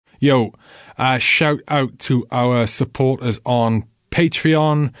Yo, shout out to our supporters on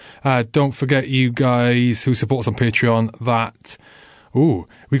Patreon. Don't forget, you guys who support us on Patreon, that we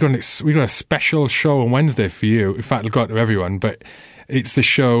got a special show on Wednesday for you. In fact, it'll go out to everyone, but it's the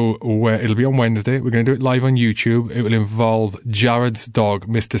show where it'll be on Wednesday. We're going to do it live on YouTube. It will involve Jared's dog,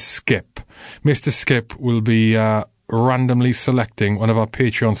 Mr. Skip. Mr. Skip will be randomly selecting one of our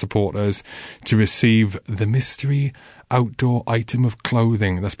Patreon supporters to receive the mystery outdoor item of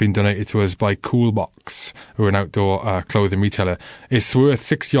clothing that's been donated to us by Coolbox, who are an outdoor clothing retailer. It's worth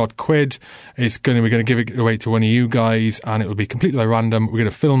 £60 odd. We're going to give it away to one of you guys, and it'll be completely by random. We're going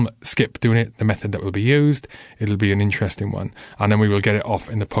to film Skip doing it, the method that will be used. It'll be an interesting one, and then we will get it off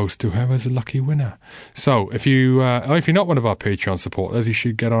in the post to whoever's a lucky winner. So if you're not one of our Patreon supporters, you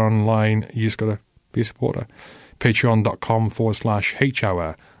should get online. You just got to be a supporter.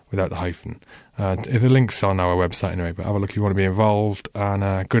 Patreon.com/H-Hour without the hyphen. The link's on our website anyway, but have a look if you want to be involved,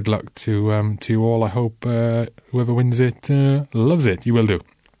 and good luck to you all. I hope whoever wins it loves it. You will do.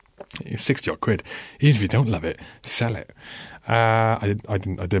 £60 odd. Even if you don't love it, sell it. I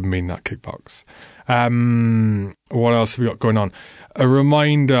didn't mean that, Kickbox. What else have we got going on? A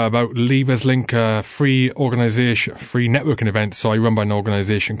reminder about Levers Link, a free networking event. So I run by an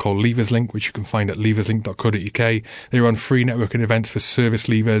organisation called Levers Link, which you can find at leverslink.co.uk. They run free networking events for service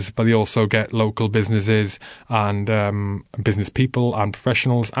leavers, but they also get local businesses and business people and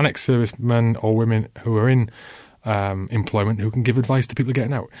professionals and ex-servicemen or women who are in employment who can give advice to people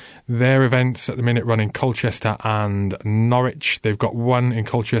getting out. Their events at the minute run in Colchester and Norwich. They've got one in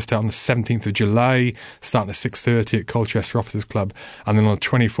Colchester on the 17th of July, starting at 6:30 at Colchester Officers Club, and then on the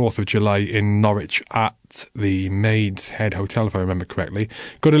 24th of July in Norwich at the Maid's Head Hotel, if I remember correctly.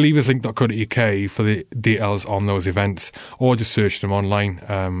 Go to leverslink.co.uk for the details on those events, or just search them online,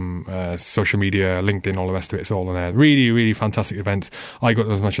 social media, LinkedIn, all the rest of it. It's all in there. Really, really fantastic events. I go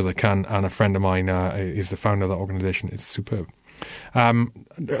to as much as I can, and a friend of mine is the founder of that organisation. It's superb.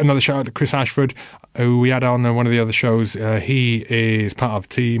 Another shout out to Chris Ashford, who we had on one of the other shows. He is part of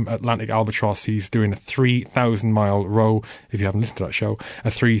Team Atlantic Albatross. He's doing a 3,000-mile row. If you haven't listened to that show, a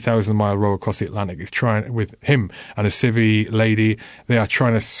 3,000-mile row across the Atlantic. He's trying, with him and a civvy lady, they are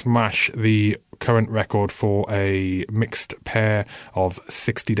trying to smash the current record for a mixed pair of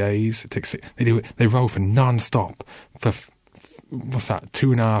 60 days. They row for non-stop for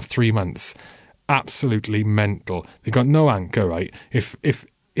 2.5, 3 months. Absolutely mental. They've got no anchor, right? If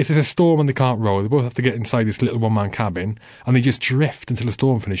there's a storm and they can't row, they both have to get inside this little one-man cabin, and they just drift until the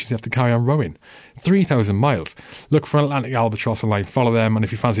storm finishes. They have to carry on rowing. 3,000 miles. Look for Atlantic Albatross online, follow them, and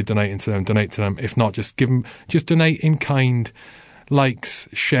if you fancy donating to them, donate to them. If not, just donate in kind. Likes,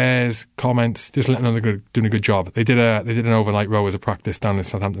 shares, comments, just letting them know they're doing a good job. They did an overnight row as a practice down in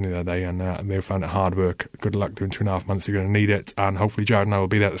Southampton the other day, and they found it hard work. Good luck doing 2.5 months. You're going to need it, and hopefully Jared and I will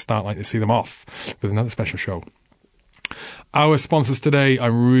be there at the start line to see them off with another special show. Our sponsors today,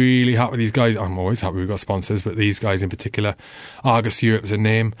 I'm really happy with these guys. I'm always happy we've got sponsors, but these guys in particular. Argus Europe is a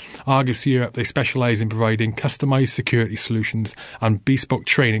name. Argus Europe, they specialise in providing customised security solutions and bespoke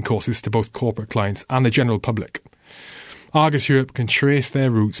training courses to both corporate clients and the general public. Argus Europe can trace their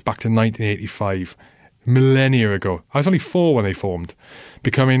roots back to 1985, millennia ago. I was only 4 when they formed,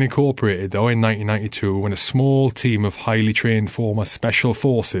 becoming incorporated though in 1992 when a small team of highly trained former special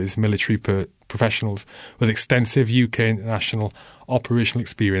forces military professionals with extensive UK international operational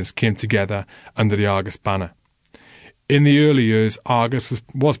experience came together under the Argus banner. In the early years, Argus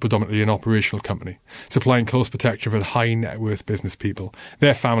was predominantly an operational company, supplying close protection for high net worth business people,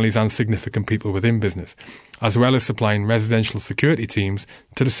 their families and significant people within business, as well as supplying residential security teams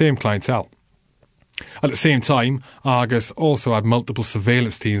to the same clientele. At the same time, Argus also had multiple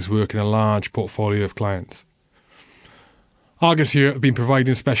surveillance teams working a large portfolio of clients. Argus Europe have been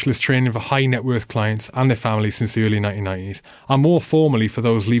providing specialist training for high net worth clients and their families since the early 1990s, and more formally for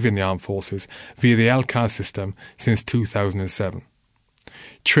those leaving the armed forces via the LCAS system since 2007.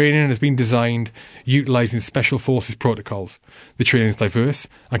 Training has been designed utilising special forces protocols. The training is diverse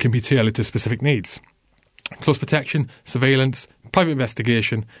and can be tailored to specific needs. Close protection, surveillance, private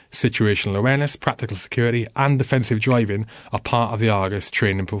investigation, situational awareness, practical security and defensive driving are part of the Argus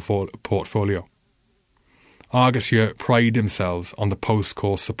training portfolio. Argus Europe pride themselves on the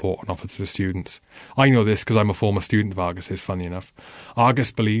post-course support and offer to the students. I know this because I'm a former student of Argus, is funny enough.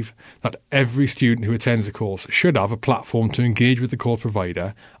 Argus believe that every student who attends a course should have a platform to engage with the course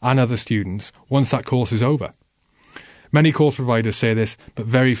provider and other students once that course is over. Many course providers say this, but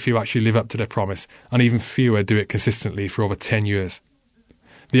very few actually live up to their promise, and even fewer do it consistently for over 10 years.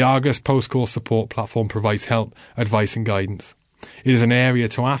 The Argus post-course support platform provides help, advice and guidance. It is an area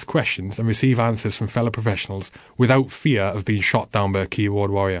to ask questions and receive answers from fellow professionals without fear of being shot down by a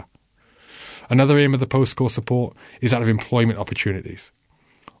keyboard warrior. Another aim of the post-course support is that of employment opportunities.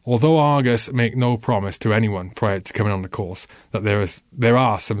 Although Argus make no promise to anyone prior to coming on the course that there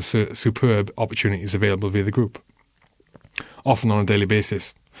are some superb opportunities available via the group, often on a daily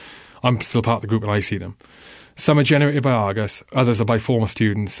basis. I'm still part of the group and I see them. Some are generated by Argus, others are by former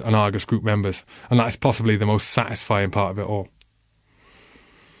students and Argus group members, and that is possibly the most satisfying part of it all.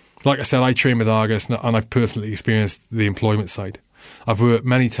 Like I said, I train with Argus and I've personally experienced the employment side. I've worked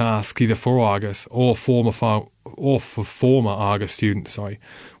many tasks either for Argus or for former Argus students,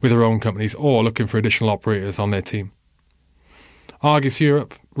 with their own companies or looking for additional operators on their team. Argus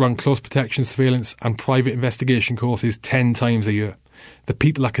Europe run close protection, surveillance and private investigation courses 10 times a year. The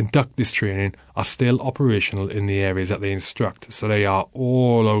people that conduct this training are still operational in the areas that they instruct, so they are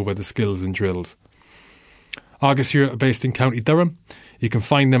all over the skills and drills. Argus Europe are based in County Durham. You can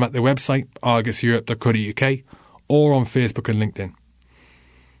find them at their website, arguseurope.co.uk, or on Facebook and LinkedIn.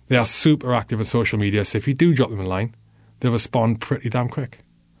 They are super active on social media, so if you do drop them a line, they'll respond pretty damn quick.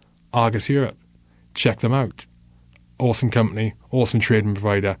 Argus Europe. Check them out. Awesome company, awesome trading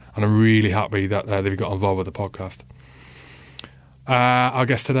provider, and I'm really happy that they've got involved with the podcast. Our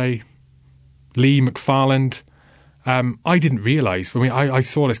guest today, Lee McFarland. I didn't realise. I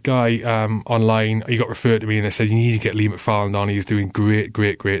saw this guy online. He got referred to me and they said, you need to get Lee McFarland on. He's doing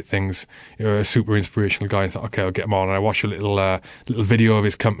great things. You're a super inspirational guy. I thought, okay, I'll get him on. And I watched a little video of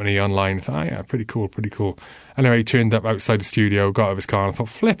his company online. I thought, oh yeah, pretty cool. Anyway, he turned up outside the studio, got out of his car and I thought,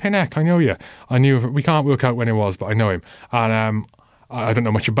 flipping heck, I know you. I knew, we can't work out when it was, but I know him. And I don't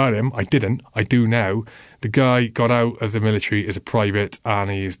know much about him. I didn't. I do now. The guy got out of the military as a private and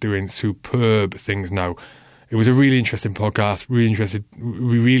he is doing superb things now. It was a really interesting podcast,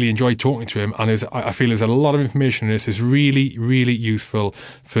 We really enjoyed talking to him, and I feel there's a lot of information in this. It's really, really useful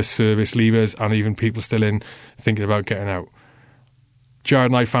for service leavers and even people still thinking about getting out.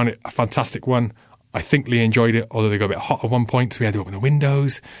 Jared and I found it a fantastic one. I think Lee enjoyed it, although they got a bit hot at one point, so we had to open the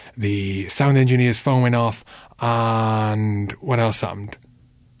windows. The sound engineer's phone went off, and what else happened?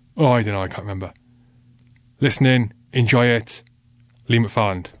 Oh, I don't know, I can't remember. Listen in, enjoy it. Lee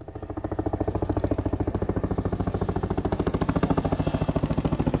McFarland.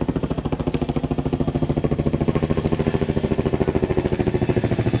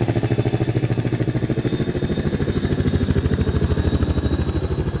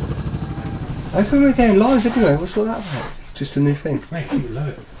 I thought we were going live, didn't we? What's all that about? Just a new thing. Mate, you love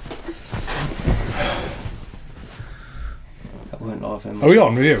it. That weren't live then. Are we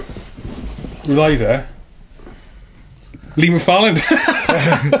on with you? We're live there. Lee McFarland.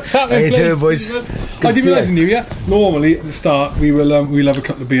 How you doing, boys? I didn't realise I knew you. Normally at the start we'll have a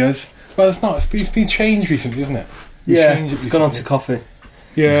couple of beers. Well, it's not. It's been changed recently, isn't it? It's gone on to coffee.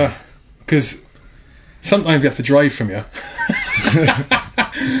 Yeah, because sometimes you have to drive from you.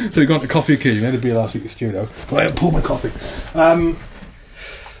 So we've gone to coffee occasion. I had a beer last week at the studio. Well, I'll pour my coffee. I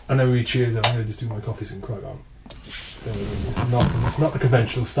know we cheers. I'm going to just do my coffee and crack on. It's not the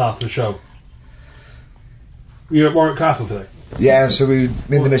conventional start to the show. You're at Warwick Castle today? Yeah, so me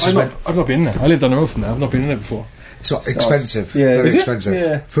and the missus went. I've not been there. I live down the road from there. I've not been in there before. It's not expensive. Yeah, very is it? expensive.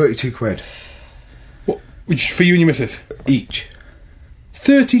 Yeah. 32 quid. What? Which for you and your missus? Each.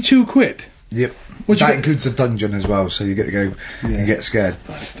 32 quid? Yep. What'd you That get? includes the dungeon as well, so you get to go and get scared.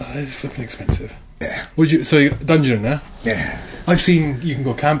 That is flipping expensive. Yeah. So you dungeon in there? Yeah. I've seen you can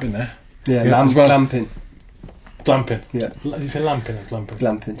go camping there. Yeah, as well. glamping. Glamping. Yeah. Did you say lamping or glamping?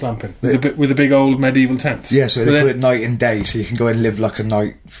 Glamping. Glamping. With the big old medieval tents? Yeah, so But they then, put it night and day, so you can go and live like a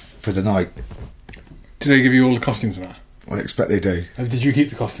night for the night. did they give you all the costumes and that? I expect they do. Did you keep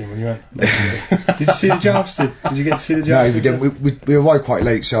the costume when you went? Did you see the jousting? Did you get to see the No, jousting? we didn't. We arrived quite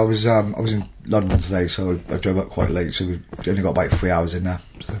late, so I was in London today, so I drove up quite late, so we only got about 3 hours in there.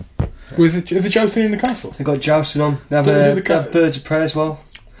 So. Is the jousting in the castle? They got jousting on. They have, Don't they do they have birds of prey as well.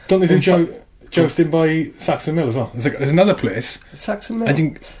 Don't they do jousting by Saxon Mill as well? There's another place. Saxon Mill? I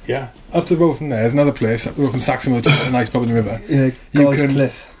think, yeah, up the road from there's another place up the road from Saxon Mill, which is a nice pub in the river. Yeah, Guy's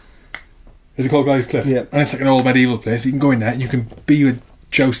Cliff. Is it called Guy's Cliff? Yeah. And it's like an old medieval place. You can go in there and you can be a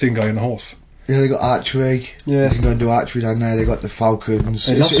jousting guy on a horse. Yeah, they got archery. Yeah. You can go and do archery down there. They got the falcons.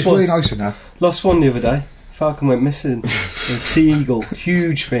 Hey, It's really nice in there. Lost one the other day. Falcon went missing. A sea eagle,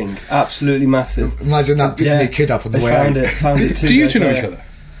 huge thing, absolutely massive. Imagine that picking your kid up on the way out. Found it 2 Do you days two know later. each other?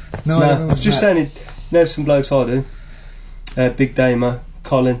 No, I was just saying, he knows some blokes I do. Big Damer,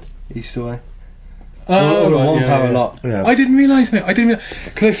 Colin, East away. Oh, All right, one yeah, power yeah. lot. Yeah. I didn't realise, mate.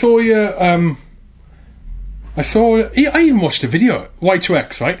 Because I saw you. I even watched a video,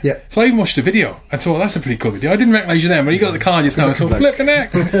 Y2X, right? Yeah. So I even watched a video and thought, that's a pretty cool video. I didn't recognise you then. When you got out the car just now, I thought, flipping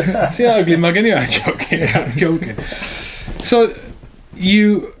heck. See that ugly mug anyway? I'm joking. I'm joking. So,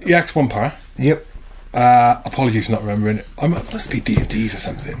 you X1 Power. Yep. Apologies for not remembering it. It must be D&D's or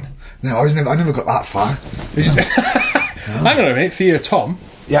something. No, I never got that far. Hang on a minute. So you're Tom.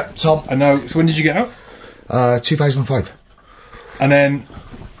 Yep, Tom. And now, so when did you get out? 2005. And then,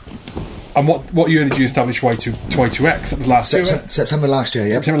 and what year did you establish Y2X? That was last year, right? September last year,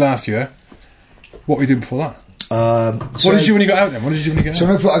 yeah. September last year. What were you doing before that? What did you when you got out then? What did you when you got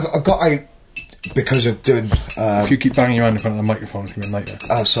out? So I got out because of doing... if you keep banging your hand in front of the microphone, it's going to be a nightmare.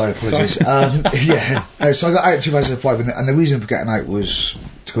 Oh, sorry, apologies. So I got out in 2005, and the reason for getting out was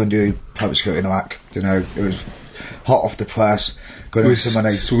to go and do private security in Iraq. You know, it was hot off the press. Going into some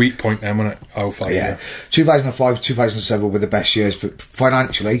money. Sweet point then, wasn't it? Oh, 5 yeah. 2005, 2007 were the best years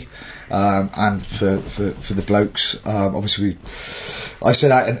financially, and for the blokes. Obviously, I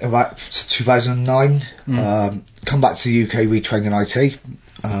stayed out in Iraq to 2009. Come back to the UK, retrained in IT.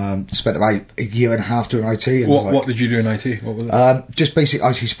 Spent about a year and a half doing IT. And what did you do in IT? What was it? Just basic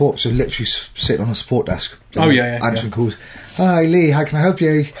IT support, so literally sitting on a support desk. Answering calls. Hi Lee, how can I help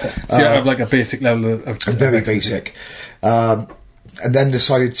you? So you have like a basic level of very basic. And then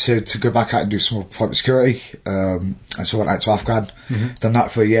decided to go back out and do some more private security. And so I went out to Afghan, done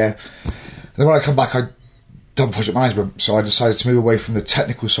that for a year. And then when I come back, I'd done project management. So I decided to move away from the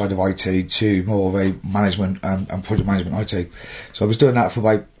technical side of IT to more of a management and project management IT. So I was doing that for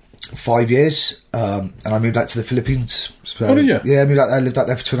about 5 years. And I moved out to the Philippines. So, oh, did you? Yeah, I moved out there, lived out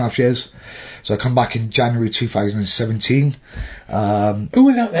there for 2.5 years. So I come back in January 2017. Who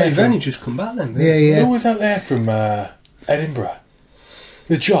was out there? You've only just come back then. Yeah. Who was out there from Edinburgh?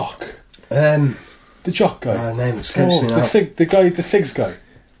 The jock. The jock guy. Name escapes me now. The SIGs guy.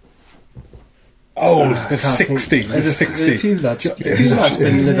 Oh, the 60. The 60. A few lads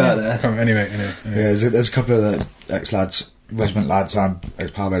been live out there. Anyway. Yeah, there's a couple of ex-lads, regiment lads and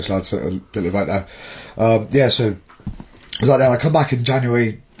ex-Power lads that live out there. So I was out there. I come back in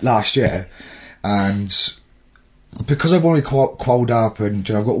January last year, and because I've already qualified up and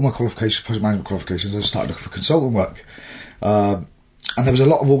I've got all my qualifications, project management qualifications, I started looking for consultant work. And there was a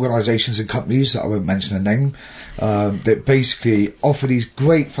lot of organisations and companies that I won't mention a name that basically offer these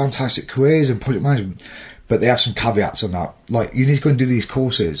great, fantastic careers in project management, but they have some caveats on that. Like, you need to go and do these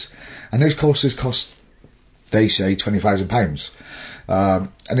courses, and those courses cost, they say, £20,000. And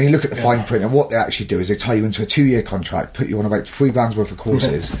then you look at the fine print, and what they actually do is they tie you into a 2-year contract, put you on about £3,000 worth of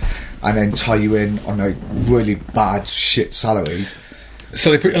courses, and then tie you in on a really bad shit salary. So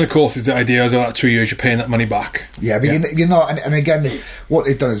they put you on the courses, the idea is that 2 years you're paying that money back. Yeah, but you're not, and again, what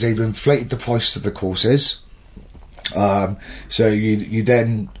they've done is they've inflated the price of the courses. So you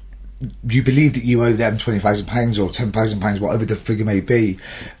then, you believe that you owe them £20,000 or £10,000, whatever the figure may be,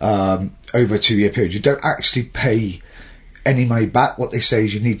 over a 2-year period. You don't actually pay any money back. What they say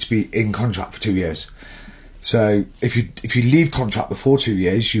is you need to be in contract for 2 years. So if you leave contract before 2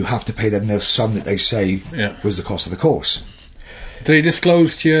 years, you have to pay them the sum that they say was the cost of the course. Do they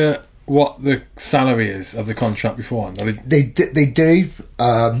disclose to you what the salary is of the contract beforehand? They do.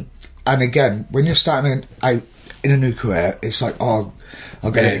 And again, when you're starting out in a new career, it's like, oh,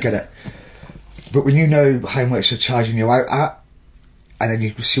 I'll get it. But when you know how much they're charging you out at, and then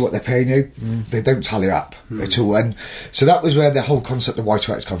you see what they're paying you, they don't tally up at all. And so that was where the whole concept of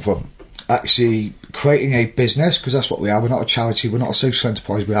Y2X come from. Actually creating a business, because that's what we are. We're not a charity, we're not a social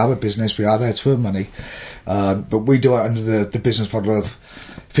enterprise, we are a business, we are there to earn money. But we do it under the business model of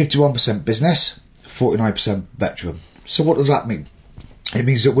 51% business, 49% veteran. So what does that mean? It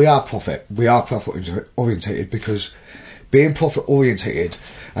means that we are profit orientated, because being profit orientated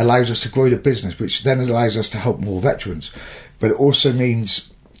allows us to grow the business, which then allows us to help more veterans. But it also means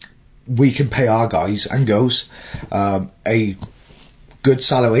we can pay our guys and girls a good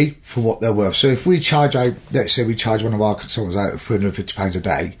salary for what they're worth. So if we charge out, let's say we charge one of our consultants out £350 a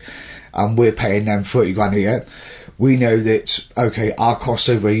day, and we're paying them 30 grand a year, we know that, okay, our cost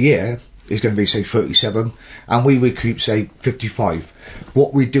over a year is going to be, say, 37, and we recoup, say, 55.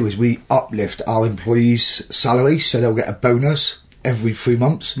 What we do is we uplift our employees' salary, so they'll get a bonus every 3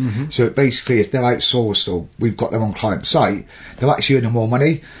 months. So basically, if they're outsourced or we've got them on client site, they're actually earning more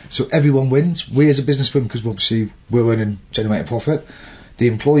money. So everyone wins. We as a business win, because obviously we're earning, generating profit. The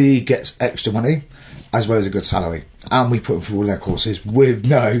employee gets extra money as well as a good salary, and we put them through all their courses with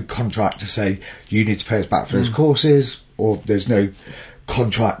no contract to say you need to pay us back for those courses, or there's no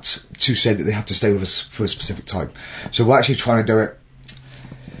contract to say that they have to stay with us for a specific time. So we're actually trying to do it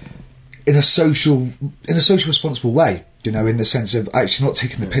in a social responsible way, you know, in the sense of actually not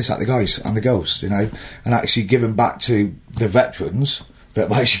taking the piss out of the guys and the girls, you know, and actually giving back to the veterans that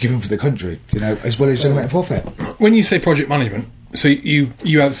we're actually giving for the country, you know, as well as generating profit. When you say project management, so you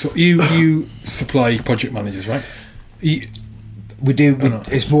supply project managers, right? We do. Or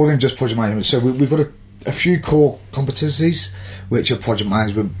not? It's more than just project management. So we've got a few core competencies, which are project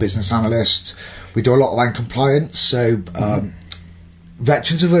management, business analysts. We do a lot around compliance. So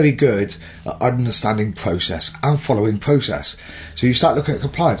veterans are very good at understanding process and following process. So you start looking at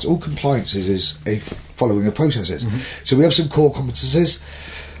compliance. All compliance is a following of processes. So we have some core competencies.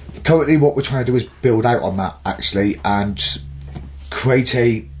 Currently, what we're trying to do is build out on that, actually, and create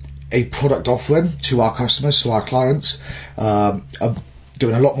a product offering to our customers, to our clients. I'm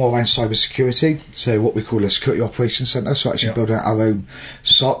doing a lot more around cyber security, so what we call a security operations centre, so actually building out our own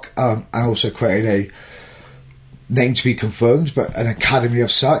SOC, and also creating a name to be confirmed, but an academy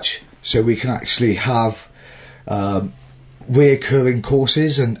of such, so we can actually have reoccurring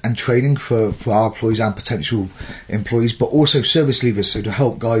courses and training for our employees and potential employees, but also service leavers, so to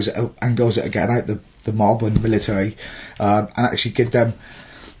help guys and girls that are getting out the mob and the military, and actually give them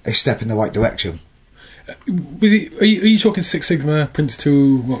a step in the right direction. Are you talking Six Sigma, Prince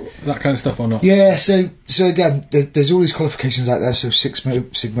 2, that kind of stuff or not? Yeah, so again, there's all these qualifications out there. So Six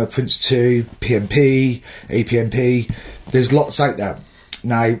Sigma, Prince 2, PMP, APMP. There's lots out there.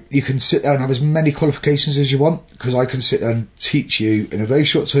 Now, you can sit there and have as many qualifications as you want, because I can sit there and teach you in a very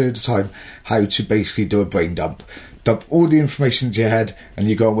short period of time how to basically do a brain dump. Dump all the information into your head and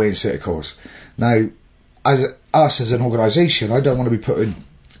you go away and sit a course. Now, as an organisation, I don't want to be putting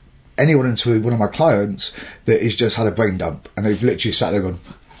anyone into one of my clients that has just had a brain dump and they've literally sat there going,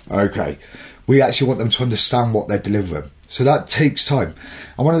 okay. We actually want them to understand what they're delivering. So that takes time.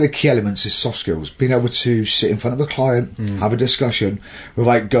 And one of the key elements is soft skills. Being able to sit in front of a client, have a discussion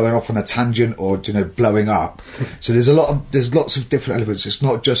without going off on a tangent or, blowing up. So there's lots of different elements. It's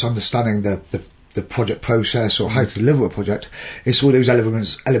not just understanding the project process or how to deliver a project. It's all those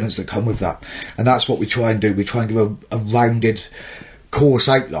elements that come with that. And that's what we try and do. We try and give a rounded course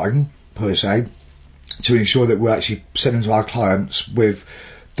outline, per se, to ensure that we're actually sending to our clients with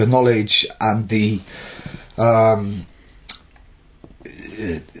the knowledge and the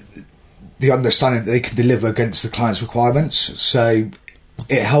understanding that they can deliver against the client's requirements. So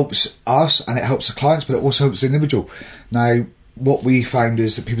it helps us and it helps the clients, but it also helps the individual. Now, what we found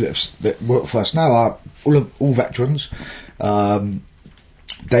is that people that work for us now are all veterans.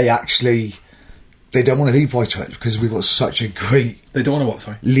 They don't want to leave Y2X because we've got such a great... They don't want to what,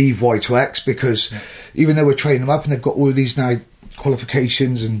 sorry? Leave Y2X because even though we're training them up and they've got all of these now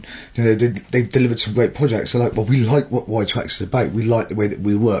qualifications and they've delivered some great projects, they're like, well, we like what Y2X is about. We like the way that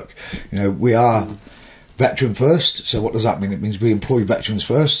we work. We are veteran first. So what does that mean? It means we employ veterans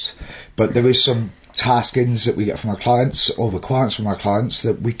first. But there is some taskings that we get from our clients or requirements from our clients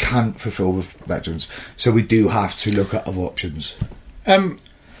that we can't fulfil with veterans. So we do have to look at other options.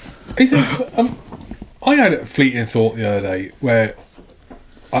 I had a fleeting thought the other day where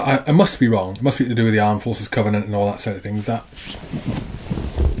I must be wrong. It must be to do with the Armed Forces Covenant and all that sort of thing.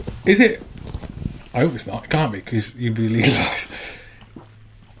 Is it? I hope it's not. It can't be because you'd be legalised.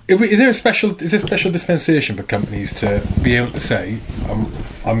 Is there special dispensation for companies to be able to say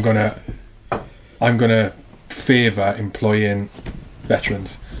I'm gonna favour employing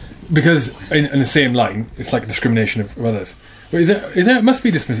veterans because in the same line it's like discrimination of others? But is there? It must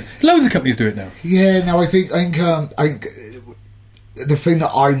be dispensation. Loads of companies do it now. Yeah, no, I think the thing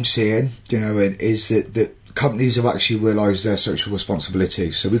that I'm seeing, is that companies have actually realised their social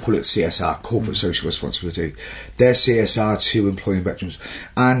responsibility. So we call it CSR, corporate social responsibility. Their CSR to employing veterans,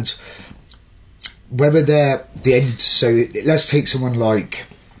 and whether they're the end. So let's take someone like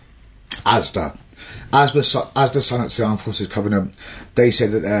ASDA. ASDA signed up to the Armed Forces Covenant. They say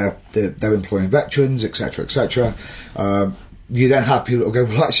that they're employing veterans, etc., etc. You then have people who go,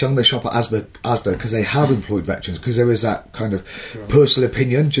 well, actually, I'm going to shop at ASDA because they have employed veterans, because there is that kind of personal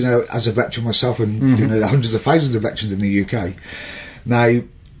opinion, as a veteran myself and, the hundreds of thousands of veterans in the UK. Now,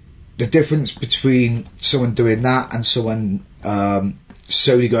 the difference between someone doing that and someone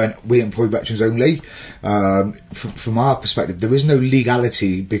solely going, we employ veterans only, from our perspective, there is no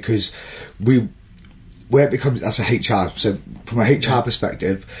legality because where it becomes, that's a HR. So from a HR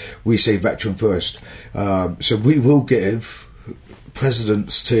perspective, we say veteran first. So we will give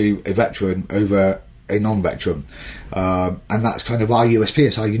precedence to a veteran over a non-veteran. And that's kind of our USP.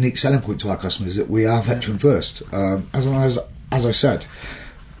 It's our unique selling point to our customers, that we are veteran first. As I said,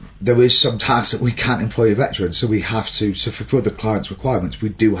 there is some tasks that we can't employ a veteran, so we have to fulfill the client's requirements. We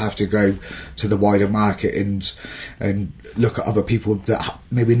do have to go to the wider market and look at other people that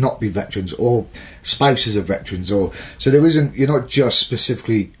maybe not be veterans or spouses of veterans, or so there isn't. You're not just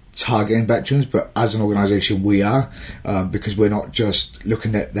specifically targeting veterans, but as an organisation we are, because we're not just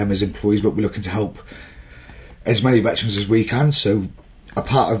looking at them as employees, but we're looking to help as many veterans as we can. So a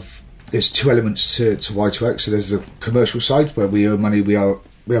part of there's two elements to Y2X. So there's the commercial side where we earn money, we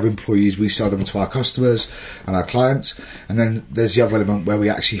have employees, we sell them to our customers and our clients, and then there's the other element where we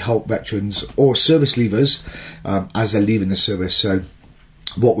actually help veterans or service leavers as they're leaving the service. So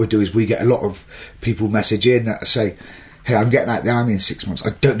what we do is we get a lot of people message in that say, hey, I'm getting out of the army in 6 months,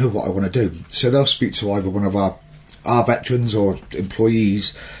 I don't know what I want to do. So they'll speak to either one of our veterans or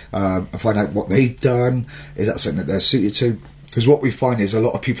employees and find out what they've done, is that something that they're suited to. Because what we find is a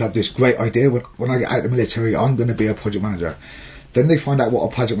lot of people have this great idea, when I get out of the military I'm going to be a project manager. Then they find out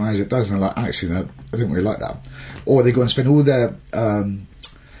what a project manager does and they're like, actually no, I don't really like that. Or they go and spend all their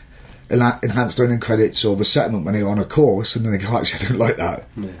enhanced learning credits or resettlement money on a course, and then they go, actually I don't like that.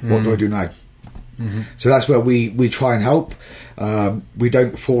 What do I do now? So that's where we try and help. We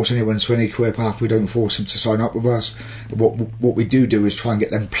don't force anyone to any career path. We don't force them to sign up with us. What we do is try and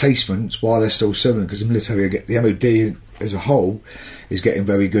get them placements while they're still serving, because the military, the MOD as a whole is getting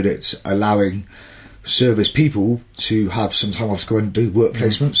very good at allowing service people to have some time off to go and do work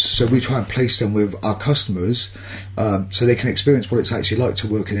placements. So we try and place them with our customers so they can experience what it's actually like to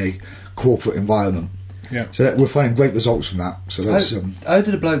work in a corporate environment. Yeah. So that we're finding great results from that. So that's how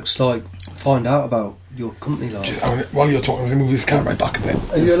do the blokes like find out about your company? Like, While you're talking, I'm going to move this camera back a bit.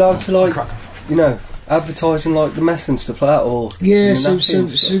 are you allowed to like, you know, advertising like the mess and stuff like that, or yeah? So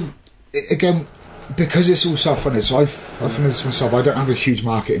again, because it's all self-funded, so I've funded this myself. I don't have a huge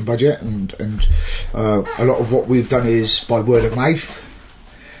marketing budget, and a lot of what we've done is by word of mouth.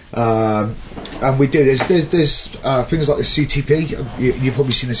 And we do. There's things like the CTP. You've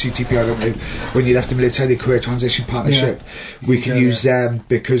probably seen the CTP. I don't know, when you left the military, career transition partnership. Yeah. We can use them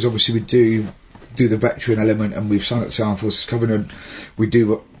because obviously we do the veteran element, and we've signed up to the Armed Forces Covenant. We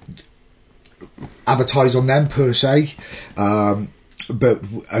do advertise on them per se. But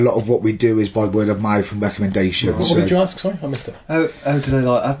a lot of what we do is by word of mouth and recommendations. What did you ask? Sorry, I missed it. How do they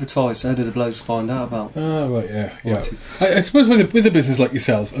like advertise? How do the blokes find out about? Oh, right, yeah. I suppose with a business like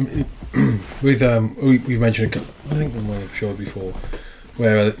yourself, I mean, with we mentioned, I think we might have showed before,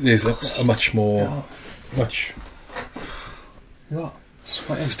 where there's a much more, much. Yeah,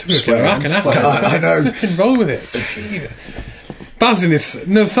 sweating. I know. Roll with it. Baz in his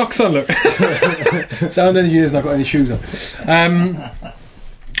no socks on. Look, sound engineer's not got any shoes on.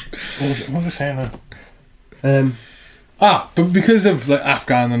 What was I saying then? But because of like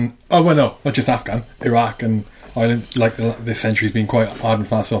Afghan and not just Afghan, Iraq and Ireland, like this century's been quite hard and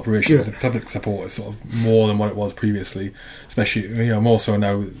fast operations. The public support is sort of more than what it was previously, especially more so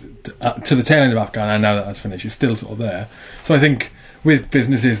now to the tail end of Afghan, and now that that's finished, it's still sort of there. So I think with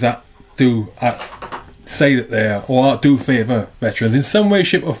businesses that do say that they are, or do favour veterans in some way,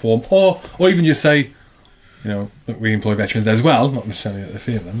 shape or form, or even just say, that we employ veterans as well, not necessarily that they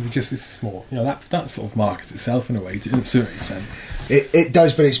favour them, it's more, that sort of markets itself in a way, to a certain extent. It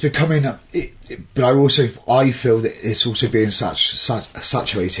does, but it's becoming. But I feel that it's also being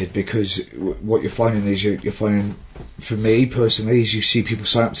saturated, because what you're finding is you're finding, for me personally, is you see people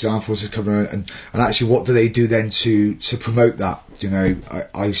sign up to the Armed Forces Covenant, and actually, what do they do then to promote that?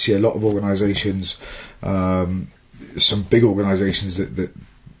 I see a lot of organisations, some big organisations that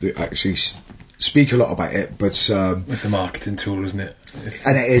actually speak a lot about it, but it's a marketing tool, isn't it?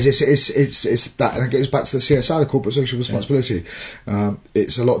 And it is. It's that, and it goes back to the CSR, the corporate social responsibility.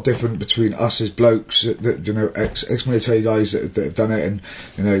 It's a lot different between us as blokes, ex-military guys that have done it,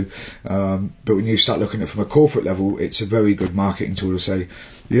 and but when you start looking at it from a corporate level, it's a very good marketing tool to say,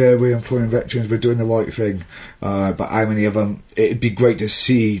 yeah, we're employing veterans, we're doing the right thing, but how many of them? It'd be great to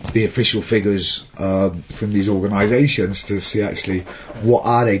see the official figures from these organisations to see actually what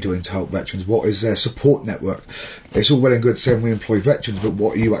are they doing to help veterans, what is their support network. It's all well and good saying we employ veterans, but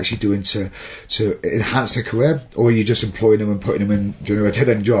what are you actually doing to enhance their career? Or are you just employing them and putting them in a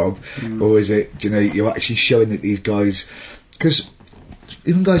dead-end job? Or is it, you're actually showing that these guys, because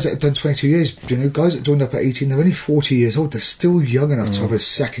even guys that have done 22 years, guys that joined up at 18, they're only 40 years old, they're still young enough to have a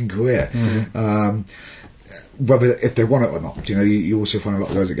second career. Whether if they want it or not. You also find a lot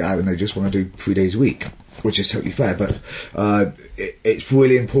of guys that get out and they just want to do 3 days a week, which is totally fair, but it's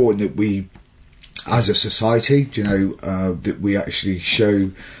really important that we, as a society, that we actually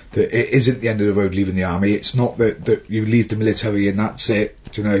show that it isn't the end of the road leaving the army. It's not that you leave the military and that's it.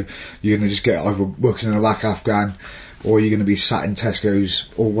 You're going to just get either working in Iraq, Afghan, or you're going to be sat in Tesco's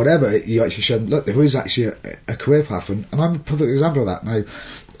or whatever. You actually show them, look, there is actually a career path, and I'm a perfect example of that. Now,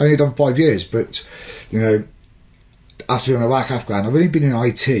 I've only done 5 years, but after doing Iraq, Afghan, I've only been in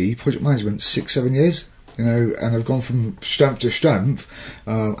IT, project management, 6-7 years. And I've gone from strength to strength,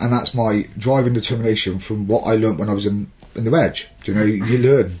 and that's my drive and determination from what I learnt when I was in the Reg. You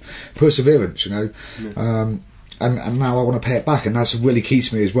learn perseverance. and now I want to pay it back. And that's really key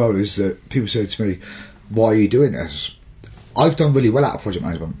to me as well, is that people say to me, why are you doing this? I've done really well out of project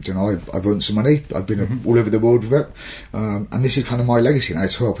management. You know, I've earned some money. I've been all over the world with it, and this is kind of my legacy now,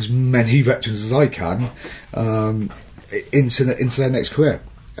 to help as many veterans as I can into their next career.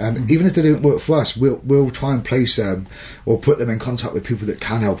 Even if they don't work for us, we'll try and place them or put them in contact with people that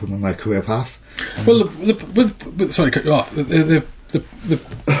can help them on their career path. Well, sorry to cut you off. The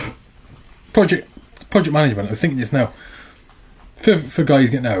project management. I was thinking this now. For guys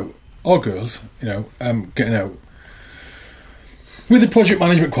getting out, or girls, you know, getting out with the project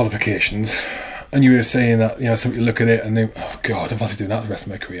management qualifications, and you were saying that, you know, somebody look at it and they, oh God, I'm fancy doing that the rest of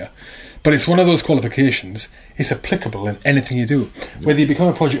my career. But it's one of those qualifications. It's applicable in anything you do, whether you become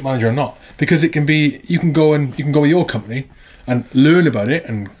a project manager or not, because it can be. You can go with your company and learn about it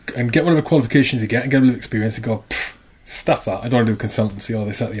and get whatever qualifications you get and get a little experience and go, stuff that. I don't want to do consultancy or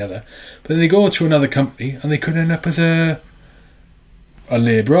this, that, the other. But then they go to another company and they could end up as a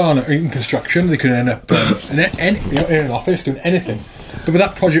labourer in construction. They could end up in an office doing anything. But with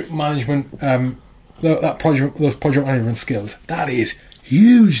that project management, those project management skills, that is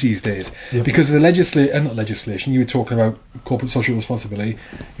huge these days. Yep. Because of the not legislation. You were talking about corporate social responsibility.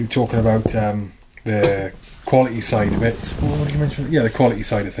 You were talking about the quality side of it. What did you mention? Yeah, the quality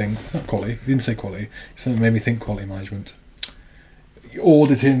side of things. Not quality. You didn't say quality. So it made me think quality management.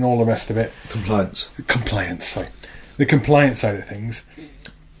 Auditing and all the rest of it. Compliance, sorry. The compliance side of things.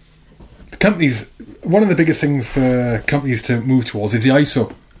 Companies, one of the biggest things for companies to move towards is the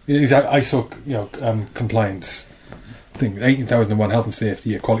ISO. Compliance thing. 18001 health and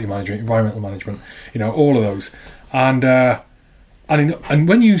safety, quality management, environmental management. You know, all of those. And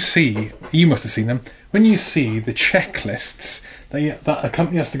when you see, you must have seen them. When you see the checklists that a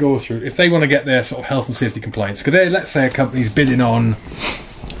company has to go through, if they want to get their sort of health and safety compliance, because let's say a company's bidding on,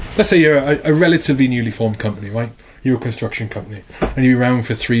 let's say you're a relatively newly formed company, right? You're a construction company, and you're around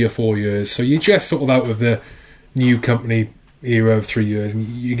for 3 or 4 years, so you're just sort of out of the new company era of 3 years, and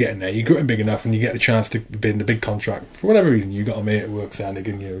you're getting there, you're getting big enough, and you get a chance to bid in a big contract. For whatever reason, you got a mate that works there, and they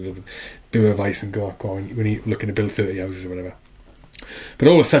give you a bit of advice and go on, when you're looking to build 30 houses or whatever. But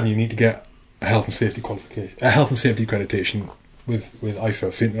all of a sudden, you need to get a health and safety qualification, a health and safety accreditation with ISO,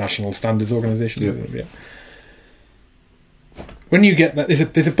 it's the International Standards Organisation. Yeah. When you get that,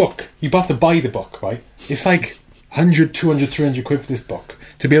 there's a book. You have to buy the book, right? It's like 100, 200, 300 quid for this book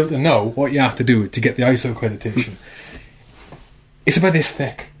to be able to know what you have to do to get the ISO accreditation. It's about this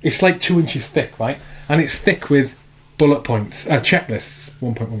thick. It's like 2 inches thick, right? And it's thick with bullet points, checklists.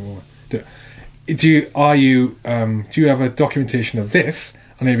 1.11. Do you have a documentation of this?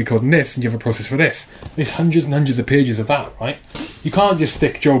 And you're recording this, and you have a process for this. There's hundreds and hundreds of pages of that, right? You can't just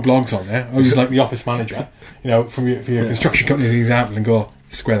stick Joe Blogs on there, or he's like the office manager, you know, for your construction company as an example, and go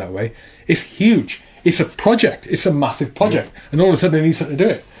square that way. It's huge. It's a project. It's a massive project, and all of a sudden they need something to do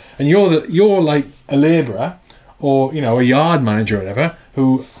it. And you're like a labourer, or you know, a yard manager or whatever,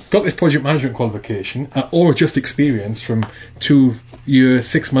 who got this project management qualification or just experience from 2 years,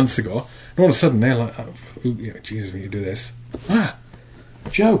 6 months ago, and all of a sudden they're like, oh, Jesus, when you do this,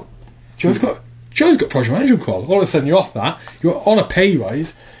 Joe's got project management qual. All of a sudden you're off that. You're on a pay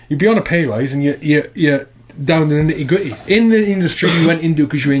rise. You'd be on a pay rise, and you're down in the nitty gritty in the industry you went into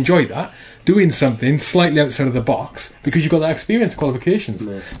because you enjoyed that, doing something slightly outside of the box because you've got that experience, qualifications.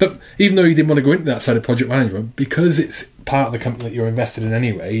 Yeah. But even though you didn't want to go into that side of project management, because it's part of the company that you're invested in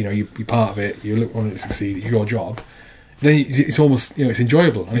anyway, you know, you're part of it. You want it to succeed. It's your job. Then it's almost, you know, it's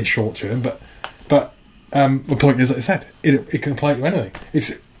enjoyable and it's short term, but. The point is, like I said, it can apply to anything.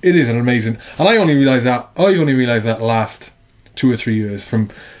 It is an amazing, and I only realised that the last 2 or 3 years from,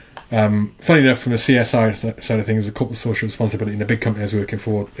 funny enough, from the CSI side of things, the corporate social responsibility in a big company I was working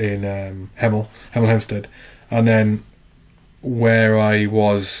for in Hemel Hempstead, and then where I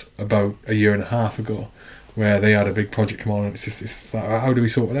was about a year and a half ago, where they had a big project come on, and it's like, how do we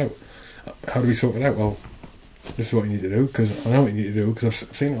sort it out? Well, this is what you need to do, because I know what you need to do, because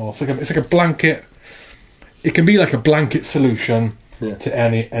I've seen it all. It's like a blanket. It can be like a blanket solution to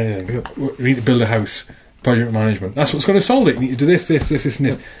anything. Yep. You need to build a house, project management. That's what's going to solve it. You need to do this, and this.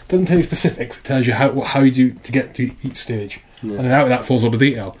 It doesn't tell you specifics. It tells you how you do to get to each stage. Yeah. And then out of that falls all the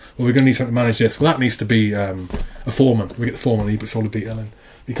detail. Well, we're going to need something to manage this. Well, that needs to be a foreman. We get the foreman, he puts all the detail in.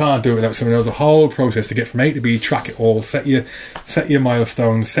 You can't do it without someone else. A whole process to get from A to B, track it all, set your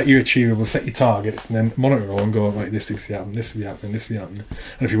milestones, set your achievables, set your targets, and then monitor it all and go, right, this is happening, this is happening, this is happening.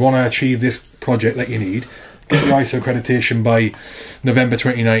 And if you want to achieve this project that you need, get your ISO accreditation by November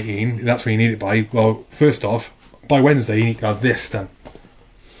 2019. That's when you need it by. Well, first off, by Wednesday you need to have this done.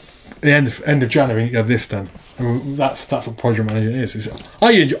 the end of January, you have this done. And that's what project management is.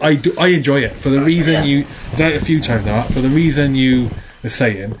 I enjoy it for the reason you. I've done it a few times now. For the reason you were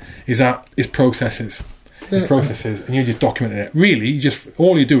saying is that it's processes. It's processes, and you're just documenting it. Really,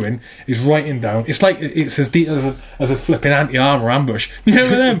 all you're doing is writing down. It's like it's as detailed as a flipping anti-armor ambush. You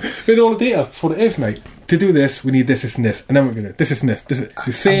know, with all the details. That's what it is, mate. To do this, we need this, this, and this, and then we're going to do this, and this. This is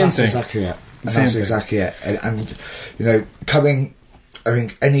the same thing. Exactly it. That's exactly it. And you know, I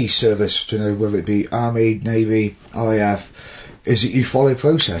think any service, you know, whether it be Army, Navy, RAF, is that you follow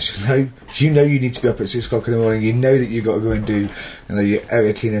process. You know you need to be up at 6 o'clock in the morning. You know that you've got to go and do, you know, your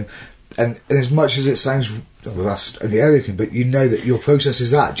area cleaning. And as much as it sounds, well, that's only area cleaning, but you know that your process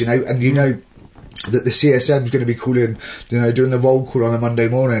is that, you know, and you know that the CSM is going to be calling, you know, doing the roll call on a Monday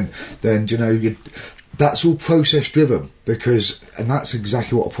morning. Then, you know, that's all process driven and that's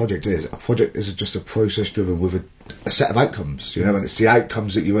exactly what a project is. A project is just a process driven with a set of outcomes, you know, and it's the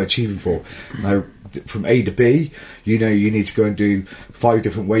outcomes that you're achieving for. Now, from A to B, you know, you need to go and do 5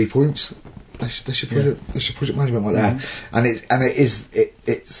 different waypoints. That's your project. That's your project management right there, and it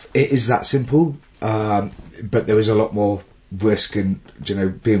is that simple. But there is a lot more risk and, you know,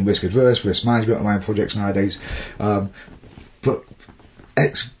 being risk adverse, risk management around projects nowadays. But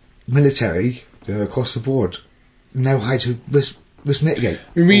ex-military, you know, across the board know how to risk mitigate.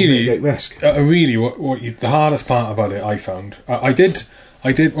 Mitigate risk. Really, the hardest part about it, I found, I did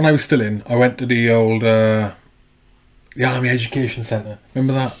when I was still in. I went to the old the Army Education Centre.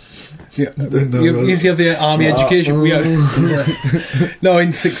 Remember that? Yeah, you used to have the Army Education. We had, no,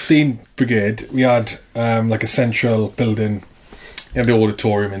 in 16 Brigade, we had like a central building. You had the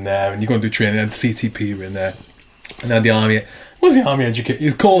auditorium in there, and you go and do training. And CTP were in there, and then the Army. What was the Army Education? It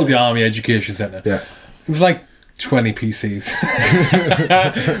was called the Army Education Centre. Yeah, it was like 20 PCs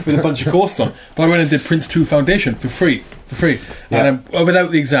with a bunch of courses on. But I went and did Prince 2 Foundation for free. Yeah. And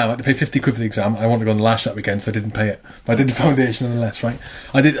without the exam, I had to pay 50 quid for the exam. I wanted to go on the lash that weekend, so I didn't pay it. But I did the foundation nonetheless, right?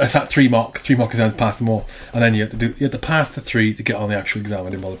 I sat 3 mock exams, passed them all, and then you had to pass the 3 to get on the actual exam. I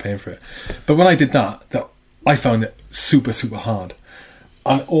didn't bother paying for it. But when I did that I found it super, super hard.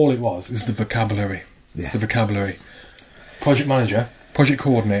 And all it was the vocabulary. Yeah. The vocabulary. Project manager, project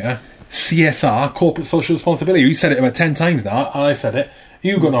coordinator, CSR, corporate social responsibility. You said it about 10 times now, and I said it.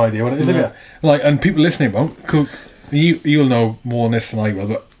 You've got no idea what it is, have you? Like, and people listening won't. You'll know more on this than I will,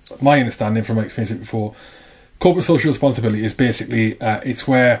 but my understanding from my experience before, corporate social responsibility is basically it's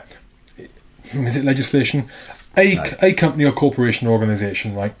where, is it legislation? A company or corporation or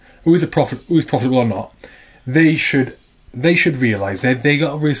organisation, right? Who's profitable or not? They should realise that they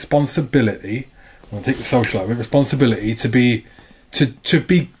got a responsibility. I'll take the social out of it. Responsibility to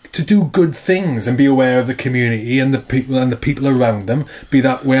do good things and be aware of the community and the people around them, be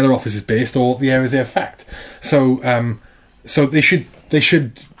that where their office is based or the areas they affect. So they should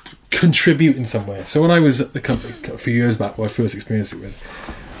contribute in some way. So when I was at the company a few years back, when I first experienced it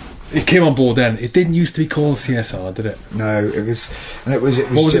it came on board then. It didn't used to be called CSR, did it? No, it was. What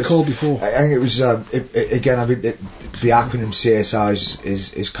was it called before? I think it was. Again, I mean, the acronym CSR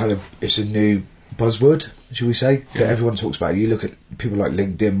is kind of, it's a new buzzword, should we say? That everyone talks about it. You look at people like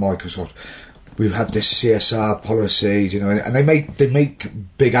LinkedIn, Microsoft. We've had this CSR policy, you know, and they make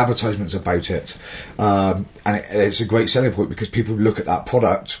big advertisements about it, and it's a great selling point because people look at that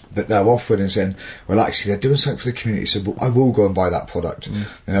product that they're offering and saying, well, actually, they're doing something for the community, so I will go and buy that product, you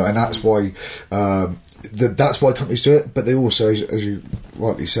know, and that's why that's why companies do it. But they also, as you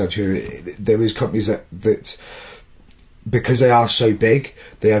rightly said, there is companies that because they are so big,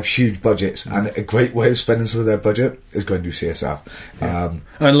 they have huge budgets, and a great way of spending some of their budget is going to do CSR. And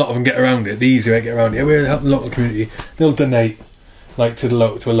a lot of them get around it. The easy way to get around it, we're helping the local community. They'll donate, like to a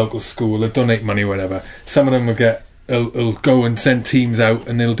local school. They'll donate money, or whatever. Some of them will go and send teams out,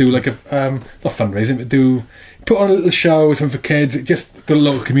 and they'll do like a not fundraising, but put on a little show or something for kids. Just go to a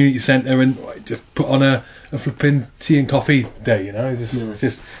local community centre and just put on a flipping tea and coffee day. You know, it's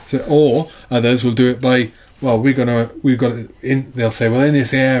just so. Or others will do it by, well, we've got it in. They'll say, well, in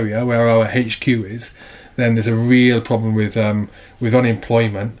this area where our HQ is, then there's a real problem with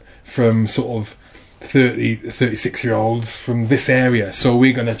unemployment from sort of 36-year-olds from this area. So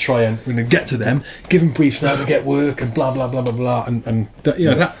we're going to get to them, give them briefs on how to get work and blah blah blah blah blah, and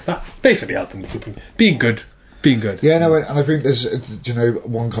that basically helping being good. Yeah, no, and I think there's, you know,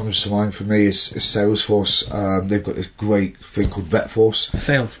 one comes to mind for me is Salesforce. They've got this great thing called VetForce.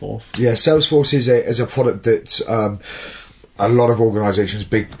 Salesforce. Yeah, Salesforce is a product that a lot of organisations,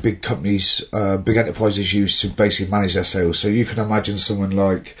 big companies, big enterprises use to basically manage their sales. So you can imagine someone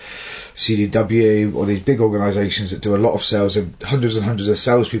like CDW or these big organisations that do a lot of sales, and hundreds of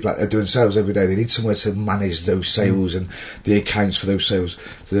salespeople out there doing sales every day. They need somewhere to manage those sales and the accounts for those sales.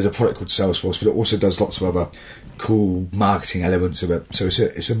 So there's a product called Salesforce, but it also does lots of other cool marketing elements of it. So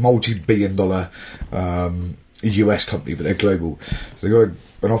it's a multi-billion-dollar US company, but they're global. So they've got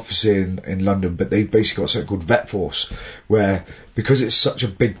an office in London, but they've basically got something called VetForce, where because it's such a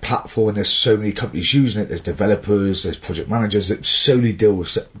big platform and there's so many companies using it, there's developers, there's project managers that solely deal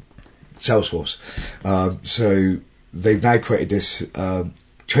with Salesforce. So they've now created this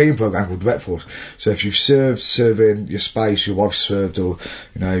training program called VetForce. So if you've serving your spouse, your wife's served, or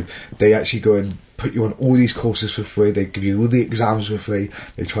they actually go and put you on all these courses for free. They give you all the exams for free.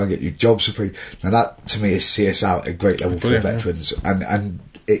 They try and get you jobs for free. Now that to me is CSR at a great level for veterans, and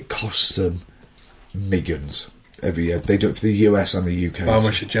it costs them millions every year. They do it for the US and the UK. How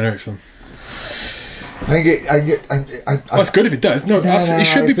much it generates from? That's good if it does. No, it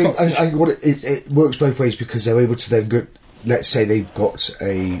should be. It works both ways, because they're able to then go. Let's say they've got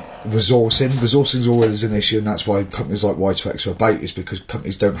a resourcing. Resourcing is always an issue, and that's why companies like Y2X are about, is because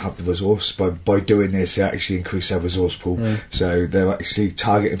companies don't have the resource. By doing this, they actually increase their resource pool. So they're actually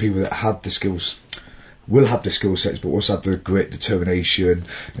targeting people that have the skills, will have the skill sets, but also have the grit, determination,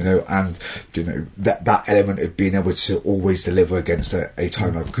 and that element of being able to always deliver against a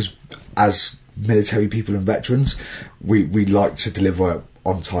timeline. Because as military people and veterans, we like to deliver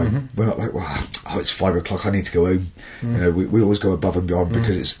on time. We're not like, it's 5 o'clock, I need to go home. We always go above and beyond,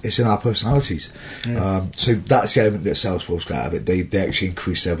 because it's in our personalities. So that's the element that Salesforce got out of it. They actually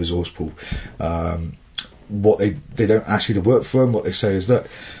increase their resource pool. What they don't ask you to work for them. What they say is that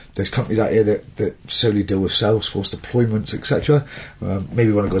there's companies out here that solely deal with Salesforce deployments, etc. Maybe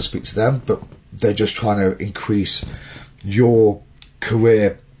you want to go and speak to them, but they're just trying to increase your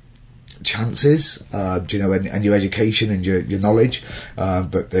career chances, and your education and your knowledge,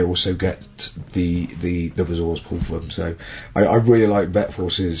 but they also get the resource pool for them. So I really like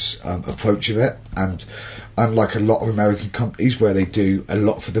VetForce's approach of it, and unlike a lot of American companies where they do a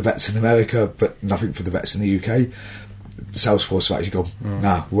lot for the vets in America but nothing for the vets in the UK, Salesforce have actually gone,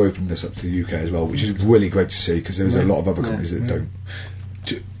 we're opening this up to the UK as well, which is really great to see, because there's a lot of other companies that don't.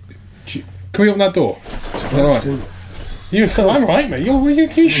 Can we open that door? Is that all right? I'm right, mate.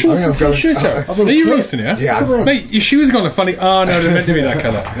 You shoes and t-shirt out. Are you roasting here? Yeah. Mate, your shoes are going to funny. Oh, no, they're meant to be that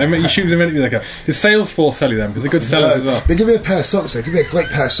colour. Your shoes are meant to be that colour. Does Salesforce sell you them? Because they're good sellers as well. They give me a pair of socks, though. Give me a great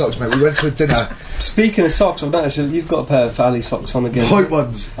pair of socks, mate. We went to a dinner. Speaking of socks, I've noticed you've got a pair of Valley socks on again. White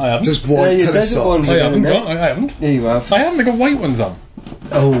ones. I haven't. Just white tennis socks. Ones I haven't. Yeah, you have. I haven't. I've got white ones on.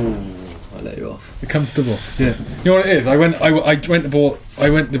 Oh, I let you off. They're comfortable. Yeah. You know what it is? I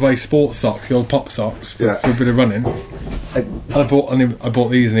went to buy sports socks, the old pop socks, for a bit of running. I bought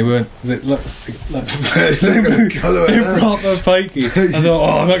these, and they weren't. Look. Look at the colour. They're proper pikey. I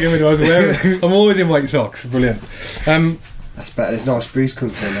thought, I'm not giving those away. I'm always in white socks. Brilliant. That's better. There's nice breeze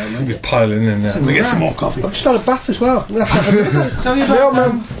coming through now, mate. Just piling in there. We get some more coffee. I've just had a bath as well. Tell you about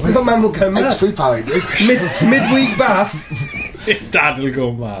man will go mad. Midweek bath. His dad will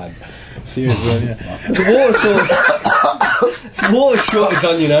go mad. Seriously, yeah. It's water shortage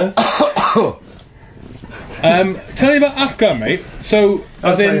on, Tell me about Afghan, mate. So,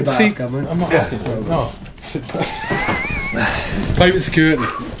 I'll tell you about Afghan, mate. I'm not asking for it. No. Private security.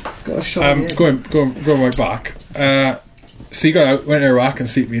 Got a shot. Going right back. So you got out, went to Iraq and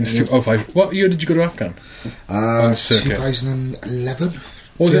CP Institute 05. What year did you go to Afghan? 2011.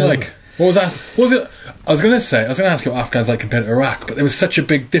 What was it like? What was that? What was it? I was going to ask you what Afghan's like compared to Iraq, but there was such a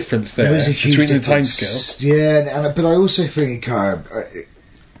big difference there. There was a huge between difference. The time scale. Yeah, but I also think,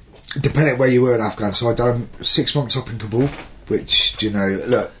 depending on where you were in Afghan, so I'd done 6 months up in Kabul, which,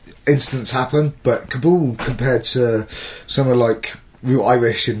 look, incidents happen, but Kabul compared to somewhere like Route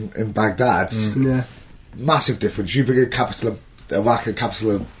Irish in Baghdad, massive difference. You bring a capital of Iraq, a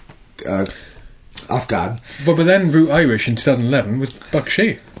capital of Afghan. But then Route Irish in 2011 was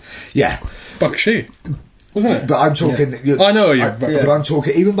Bakshi. Yeah. Bakshi, wasn't it? But I'm talking... Yeah. I know, but I'm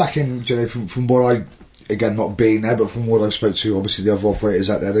talking, even back in, from what I... Again, not being there, but from what I spoke to, obviously the other operators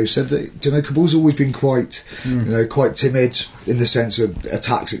out there, they said that Kabul's always been quite, quite timid in the sense of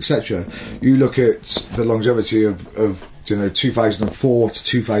attacks, etc. You look at the longevity of 2004 to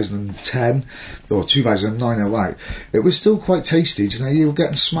 2010 or 2009, right? It was still quite tasty. You were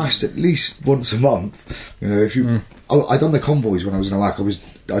getting smashed at least once a month. If you, I done the convoys when I was in Iraq.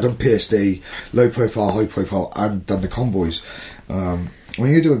 I done PSD, low profile, high profile, and done the convoys. When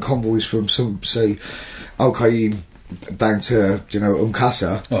you're doing convoys from say Al Qaim down to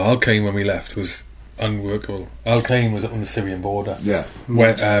Qasr. Al Qaim when we left was unworkable. Al-Qaim was up on the Syrian border. Yeah.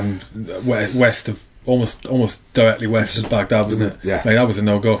 West of almost directly west of Baghdad, wasn't it? Yeah. Mate, that was a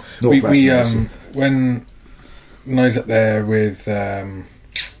no go. We when I was up there with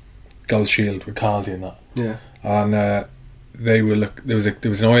Gold Shield with Kazi and that. Yeah. And they were there was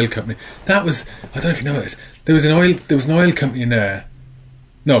an oil company. That was, I don't know if you know this. There was an oil company in there.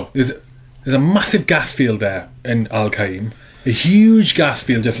 No, there's a massive gas field there in Al-Qaim. A huge gas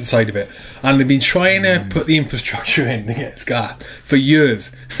field just outside of it, and they've been trying to put the infrastructure in to get its gas for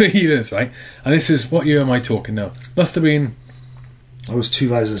years, right? And this is, what year am I talking now? Must have been. I was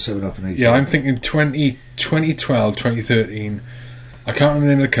 2007 up and 8. Yeah, I'm thinking 2012, 2013. I can't remember the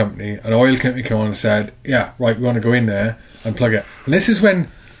name of the company. An oil company came on and said, "Yeah, right, we want to go in there and plug it." And this is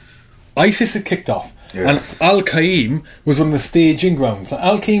when ISIS had kicked off. Yeah. And Al-Qaim was one of the staging grounds. Like,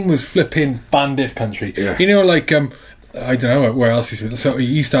 Al-Qaim was flipping bandit country. Yeah. You know, like I don't know where else is it. So you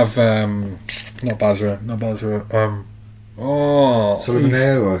used to have not Basra.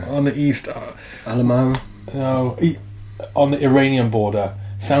 Sulaymaniyah on the east. Alamara. No, on the Iranian border.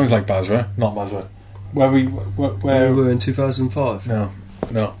 Sounds like Basra, not Basra. Where we were in 2005. No,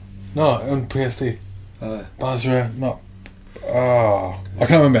 on PSD. Basra, not. I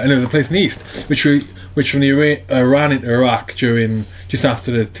can't remember. And there was a place in the east, which from the Iran into Iraq during just after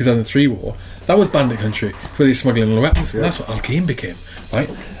the 2003 war. That was bandit country, where they smuggled in all the weapons. Yeah. And that's what Al-Qaim became, right?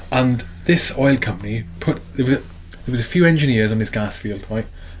 And this oil company there was a few engineers on this gas field, right?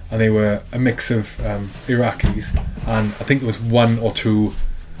 And they were a mix of Iraqis, and I think there was one or two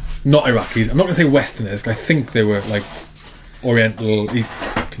not Iraqis. I'm not going to say Westerners, 'cause I think they were like Oriental.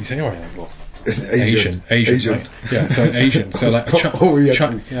 Can you say Oriental? Asian, right? Yeah, so Asian. So like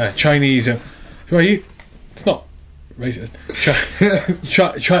Chinese. Who are you? It's not racist.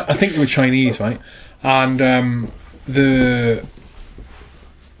 I think they were Chinese, right? And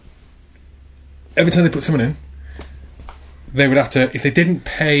every time they put someone in, they would have to, if they didn't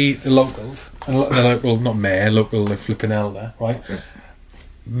pay the locals, and the local, not mayor, local flipping elder, right? Yeah.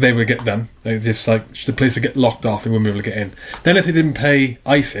 They would get done. They just the place would get locked off, and wouldn't be able to get in. Then if they didn't pay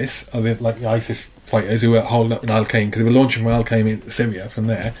ISIS, or the ISIS fighters who were holding up in Al-Qaim, because they were launching from Al-Qaim into Syria from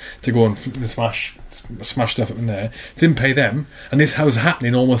there to go and smash stuff up in there, didn't pay them, and this was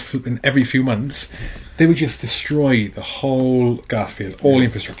happening almost in every few months. They would just destroy the whole gas field, all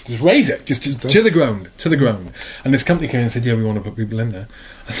infrastructure, just raise it, just to the ground. And this company came in and said, "Yeah, we want to put people in there."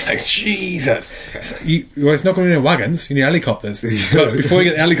 I was like, Jesus! It's not going to be wagons. You need helicopters. But before you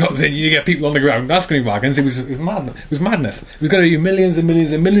get the helicopters in, you need to get people on the ground. That's going to be wagons. It was madness. It was going to be millions and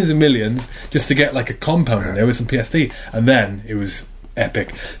millions and millions and millions just to get like a compound in there with some PSD, and then it was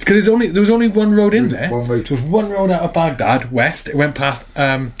epic, because there was only one road in there. There was one road out of Baghdad west. It went past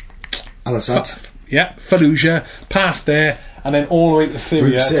Al-Assad, Fallujah, past there, and then all the way to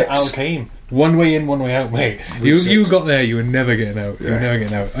Syria to Al-Qaim. One way in, one way out, mate. You got there, you were never getting out. You were never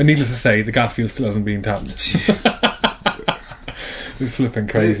getting out. And needless to say, the gas field still hasn't been tapped. It was flipping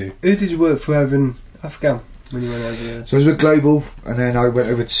crazy. Who did you work for over in Afghan when you went over there? So I was with Global, and then I went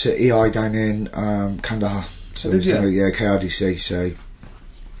over to EI down in Kandahar. So KRDC. So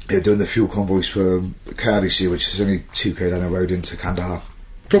doing the fuel convoys for KRDC, which is only 2k down the road into Kandahar.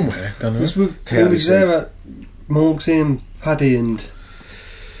 From where? Down there? Who was there at Morgsy and Paddy and?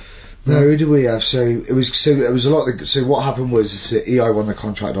 No, who did we have? So it was a lot. So what happened was that EI won the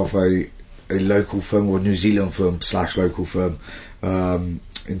contract off a local firm, or New Zealand firm / local firm,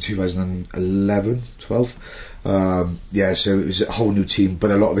 in 2011, 12. So it was a whole new team,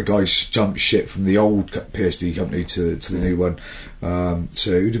 but a lot of the guys jumped ship from the old PSD company to the new one.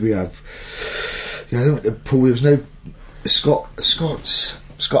 So who did we have? Paul. There was no Scott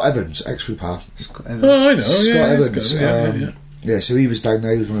Evans, ex-Repair. Oh, I know. Scott Evans. So he was down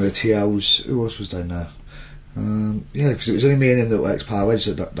there. He was one of the TLs. Who else was down there? Because it was only me and him that were ex-Power Wedge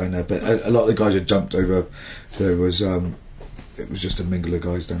down there. But a lot of the guys had jumped over. There was. It was just a mingle of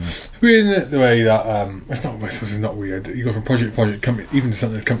guys down there. Weird in the way that it's not weird. You go from project to project, company, even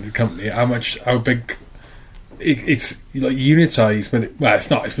something company to company. How big it's like unitised, but it's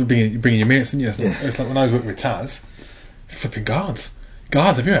not. It's bringing your mates in. It's like when I was working with Taz, flipping guards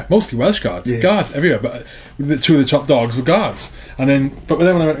everywhere, mostly Welsh guards, guards everywhere. But two of the top dogs were guards. But then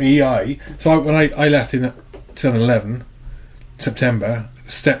when I went to EI, so when I left in 2011 September,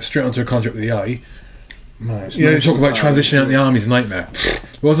 stepped straight onto a contract with EI. Right. You talk about transitioning out of the army is a nightmare.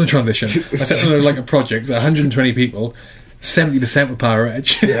 It wasn't a transition. I set on like a project, 120 people, 70% were Power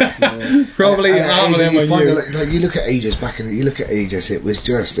Edge. Probably half of them were you. Like you look at Aegis it was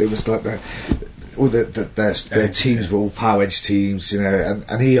like their teams were all Power Edge teams, and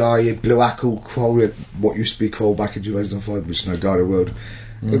EI, Blue Ackle, Kroll, what used to be Kroll back in 2005, which is no Guide World.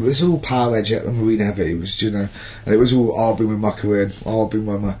 It was all power edge at the Marine Heavy. It was, and it was all Arbin with my career, Arbin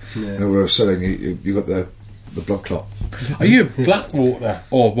with my. And all of a sudden, you got the blood clot. Are you Blackwater,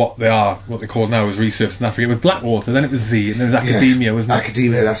 or what they call now is resurfaced in Africa? It was Blackwater, then it was Z, and then it was Academia, wasn't it?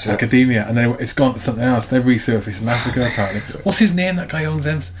 Academia, that's it. Academia, and then it's gone to something else. They've resurfaced in Africa, apparently. What's his name, that guy owns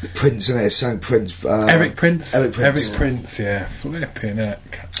them? Prince, isn't it? It's Saint Prince. Eric Prince. Eric Prince, yeah. Flipping it.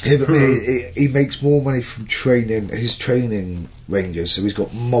 Yeah, but he makes more money from his training ranges, so he's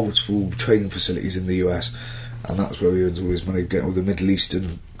got multiple training facilities in the US, and that's where he earns all his money, getting all the Middle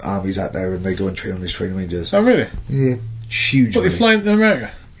Eastern armies out there, and they go and train on his training ranges. Oh, really? Yeah, huge. What, they fly to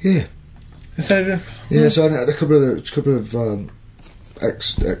America? Yeah. Instead of... Yeah, so I know a couple of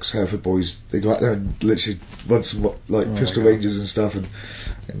ex Hereford boys, they go out there and literally run some pistol ranges and stuff, and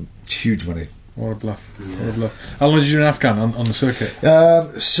huge money. What a bluff. What a bluff. How long did you do in Afghan on the circuit?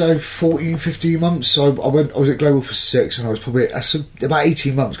 So 14, 15 months. So I was at Global for 6, and I was probably about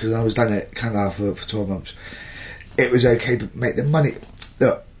 18 months, because I was down at Kandahar for 12 months. It was okay, but mate, the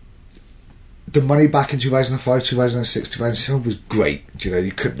money back in 2005, 2006, 2007 was great.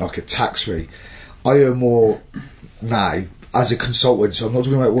 You couldn't knock it, tax free. I earn more now as a consultant, so I'm not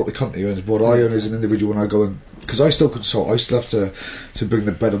talking about what the company earns, but what I earn as an individual when I go and, because I still consult, I still have to bring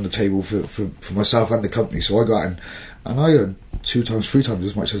the bread on the table for myself and the company. So I go out and I earn 2 times, 3 times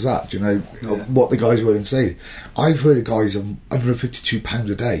as much as that. What the guys were earning today. I've heard of guys on £152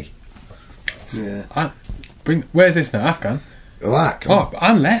 a day. Yeah. Where's this now? Afghan? Iraq. Oh,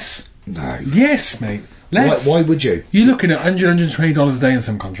 and less. No. Yes, mate. Less. Why would you? You're looking at $100, $120 a day in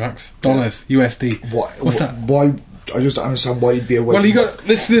some contracts. Dollars, USD. What's that? Why? I just don't understand why you'd be away. Well, you got.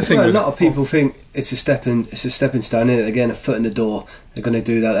 This is the thing. A lot of people think it's a stepping stone in it. They're getting a foot in the door. They're going to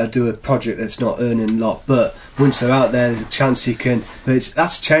do that. They'll do a project that's not earning a lot, but once they're out there, there's a chance you can. But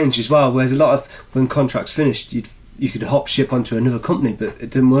that's changed as well. Whereas a lot of when contracts finished, you could hop ship onto another company, but it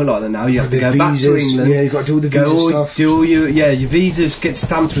didn't work like that now. You have to go back to England. Yeah, you've got to do all the visa stuff. Do all your visas get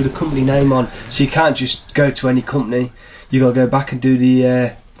stamped with the company name on, so you can't just go to any company. You got to go back and do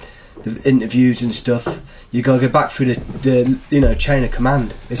the interviews and stuff. You got to go back through the chain of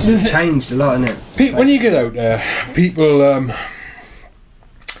command. It's changed a lot, isn't it? When you get out there, people are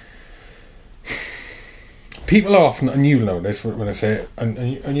often, and you know this when I say it,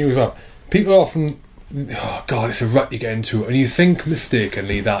 and you as well. People are often. Oh God, it's a rut you get into, and you think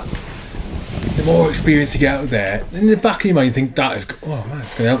mistakenly that the more experience you get out there, in the back of your mind you think that is, oh man,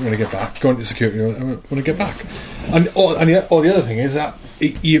 it's going to help me when I get back. Go into security when I get back, and the other thing is that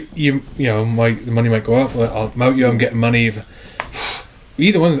the money might go up. I'm out here, I'm getting money.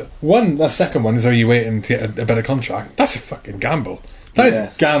 Either the second one is, are you waiting to get a better contract? That's a fucking gamble. That is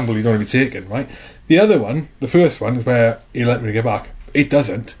a gamble you don't want to be taking, right? The other one, the first one, is where you let me get back. It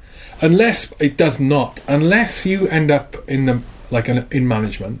doesn't. Unless you end up in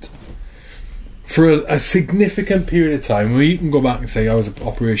management for a significant period of time, where you can go back and say I was an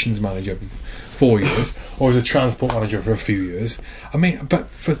operations manager for 4 years, or I was a transport manager for a few years. I mean,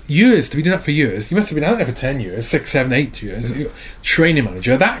 but for years, to be doing that for years, you must have been out there for 10 years, 6, 7, 8 years, training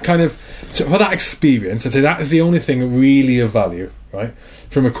manager. That kind of, for that experience, I'd say that is the only thing really of value, right?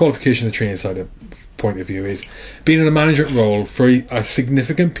 From a qualification and training side of point of view, is being in a management role for a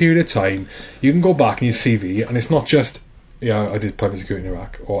significant period of time. You can go back in your CV, and it's not just I did private security in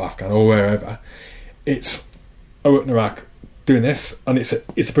Iraq or Afghan or wherever. It's I worked in Iraq doing this, and it's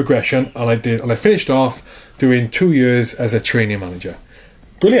a progression, and I finished off doing 2 years as a training manager.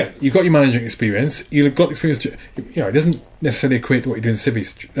 Brilliant. You've got your management experience. You've got experience. It doesn't necessarily equate to what you do in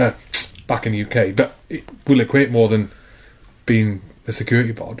civvies back in the UK, but it will equate more than being the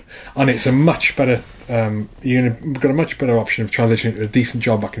security bod, and it's a much better you've got a much better option of transitioning to a decent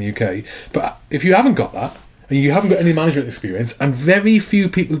job back in the UK. But if you haven't got that, and you haven't got any management experience, and very few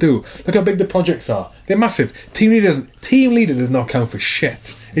people do, look how big the projects are. They're massive. Team leader does not count for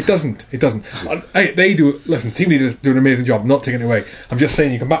shit. It doesn't. They do. Listen, team leaders do an amazing job. I'm not taking it away. I'm just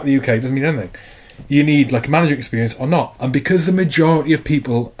saying, you come back to the UK, it doesn't mean anything. You need like a management experience or not, and because the majority of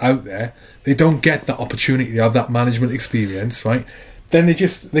people out there, they don't get that opportunity to have that management experience, right? Then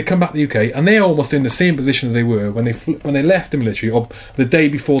they come back to the UK, and they're almost in the same position as they were when they left the military, or the day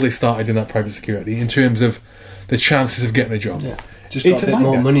before they started in that private security, in terms of the chances of getting a job. Yeah. Just got a bit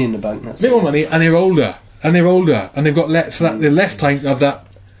more money in the bank. That's a bit more money, and they're older, and they've got they're less time to have that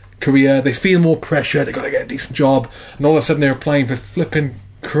career. They feel more pressure. They've got to get a decent job, and all of a sudden they're applying for flipping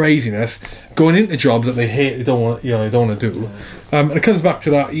craziness, going into jobs that they hate. They don't want to do. And it comes back to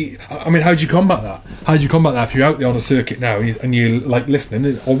that. I mean, how do you combat that? How do you combat that if you're out there on a circuit now and you like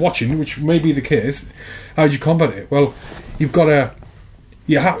listening or watching, which may be the case? How do you combat it? Well, you've got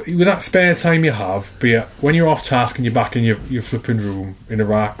with that spare time you have, be it when you're off task and you're back in your flipping room in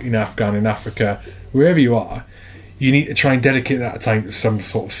Iraq, in Afghan, in Africa, wherever you are, you need to try and dedicate that time to some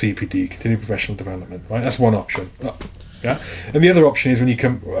sort of CPD, continued professional development, right? That's one option. Yeah, and the other option is when you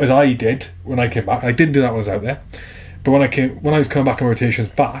come, as I did when I came back. I didn't do that when I was out there, but when I was coming back on rotations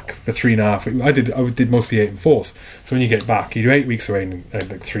back for 3.5 weeks, I did mostly 8 and 4s. So when you get back, you do 8 weeks away and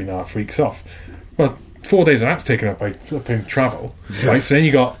like 3.5 weeks off. Well, 4 days of that's taken up by flipping travel, right? So then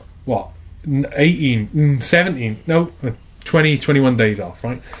you got 20, 21 days off,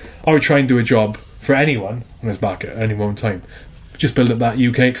 right? I would try and do a job for anyone when I was back at any one time. Just build up that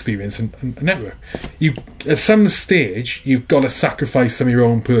UK experience and network. At some stage, you've got to sacrifice some of your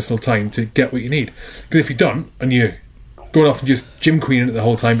own personal time to get what you need. Because if you don't, and you're going off and just gym queening it the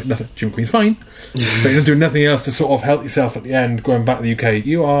whole time, gym queen's fine, but you're not doing nothing else to sort of help yourself at the end, going back to the UK,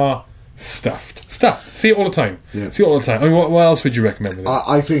 you are stuffed. See it all the time. Yeah. See it all the time. I mean, what else would you recommend?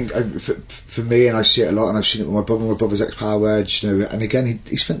 I think for me, and I see it a lot, and I've seen it with my brother. My brother's ex-Power Edge, and again,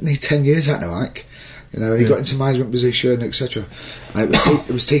 he spent nearly 10 years out in Iraq. And he got into management position, etc. And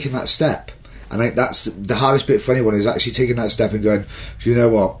it was taking that step. And I think that's the hardest bit for anyone, is actually taking that step and going, you know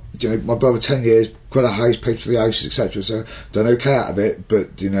what, my brother 10 years, got a house, paid for the house, etc. So done okay out of it,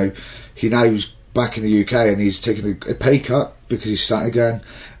 but he now's back in the UK and he's taking a pay cut because he's starting again.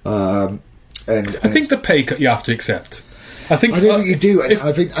 And I think the pay cut you have to accept. I don't think you do.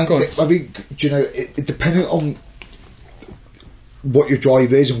 I think it depending on what your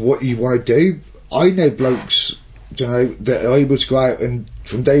drive is and what you want to do. I know blokes, that are able to go out and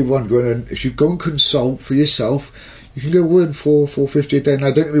from day one go in, and if you go and consult for yourself, you can go earn $450 a day.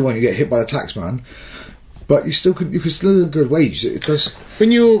 Now, don't get me wrong, you get hit by the tax man, but you can still earn a good wage. It does.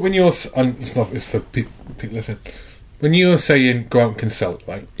 When you're, and it's for people listening. When you're saying go out and consult,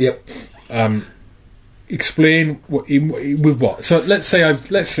 right? Yep. Explain with what. So let's say I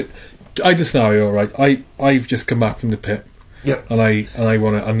did a scenario, right? I've just come back from the pit. Yep. And I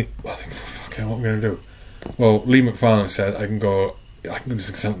want to. I think. Okay, what am I going to do? Well, Lee McFarlane said I can go do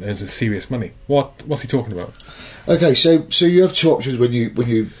some consulting. There's serious money. What's he talking about? Okay, so you have two options when you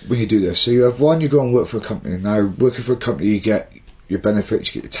do this. So you have one, you go and work for a company. Now, working for a company, you get your benefits,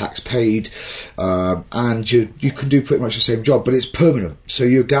 you get your tax paid, and you can do pretty much the same job, but it's permanent. So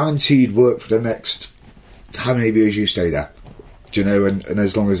you're guaranteed work for the next how many years you stay there. And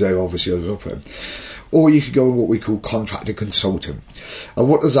as long as they're obviously operating. Or you could go on what we call contracted consultant. And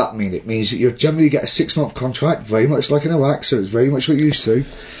what does that mean? It means that you generally get a 6-month contract, very much like in Iraq, so it's very much what you're used to,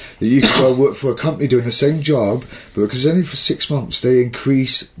 that you can go and work for a company doing the same job, but because it's only for 6 months, they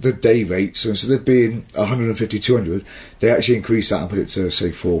increase the day rate. So instead of being 150, 200, they actually increase that and put it to,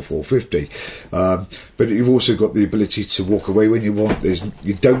 say, 450. But you've also got the ability to walk away when you want.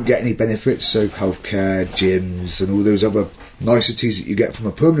 You don't get any benefits, so healthcare, gyms, and all those other niceties that you get from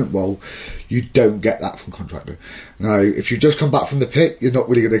a permanent role, you don't get that from contractor. Now, if you just come back from the pit, you're not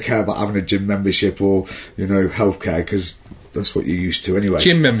really going to care about having a gym membership or healthcare, because that's what you're used to anyway.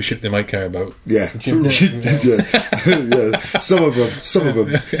 Gym membership they might care about. Yeah. Yeah. Some of them.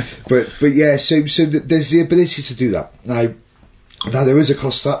 But yeah, so there's the ability to do that. Now there is a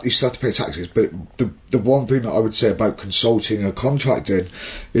cost that you still have to pay taxes, but the one thing that I would say about consulting or contracting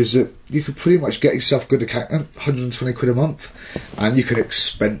is that you could pretty much get yourself a good accountant, 120 quid a month, and you can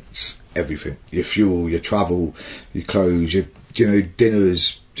expense everything: your fuel, your travel, your clothes, your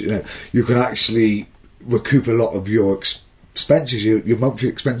dinners. You can actually recoup a lot of your expenses, your monthly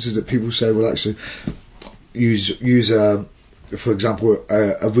expenses that people say will actually use for example,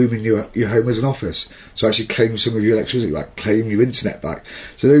 a room in your home as an office. So actually claim some of your electricity back, claim your internet back.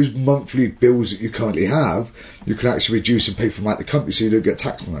 So those monthly bills that you currently have, you can actually reduce and pay from out the company, so you don't get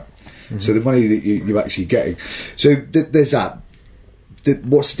taxed on it. Mm-hmm. So the money that you're actually getting. So there's that.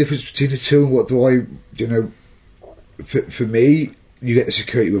 What's the difference between the two, and what do I, for me, you get the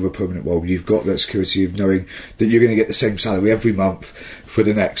security with a permanent role. You've got that security of knowing that you're going to get the same salary every month for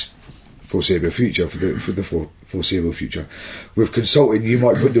the next foreseeable future, for the foreseeable future. With consulting, you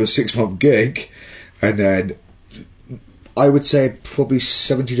might put into a 6-month gig, and then I would say probably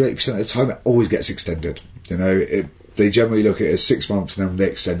 70 to 80% of the time it always gets extended. They generally look at it as 6 months and then they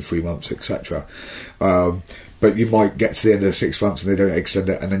extend 3 months, etc. But you might get to the end of the 6 months and they don't extend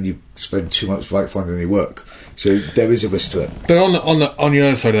it, and then you spend 2 months without finding any work. So there is a risk to it. But on the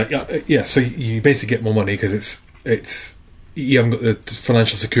other side of that, yeah. So you basically get more money because it's you haven't got the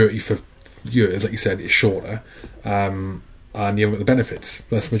financial security for years, like you said. It's shorter, and you haven't got the benefits.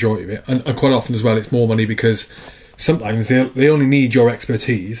 That's the majority of it. And quite often as well, it's more money because sometimes they only need your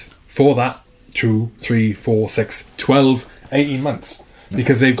expertise for that 2, 3, 4, 6, 12, 18 months,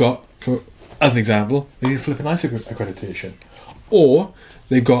 because they've got, for as an example, they need flipping ICE accreditation. or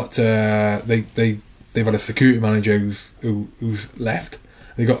they've got they've had a security manager who's left.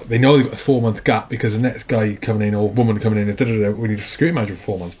 They know they've got a 4-month gap because the next guy coming in or woman coming in, we need a security manager for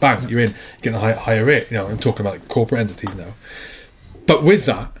 4 months. Bang, you're in, getting a higher rate. I'm talking about corporate entities now. But with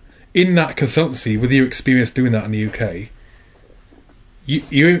that, in that consultancy, with your experience doing that in the UK,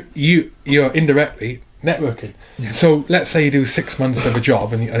 you're indirectly networking. Yeah. So let's say you do 6 months of a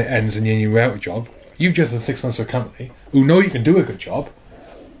job and it ends and you're out of a job. You've just done 6 months of a company who know you can do a good job,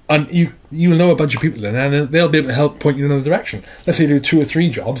 and you'll know a bunch of people in, and they'll be able to help point you in another direction. Let's say you do 2 or 3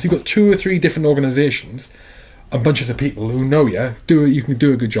 jobs. You've got 2 or 3 different organisations and bunches of people who know you can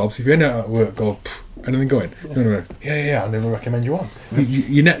do a good job. So if you end up at work, go, anything going? No. Yeah, and they'll recommend you on.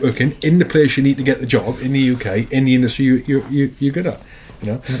 You're networking in the place you need to get the job in the UK, in the industry you're good at.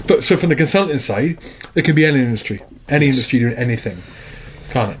 But so from the consulting side, it can be any industry doing anything,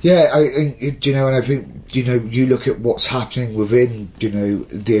 can't it? Yeah, and I think you look at what's happening within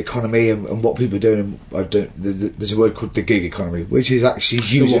the economy and what people are doing. There's a word called the gig economy, which is actually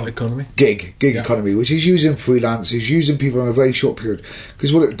using what economy? Gig economy, which is using freelancers, using people on a very short period.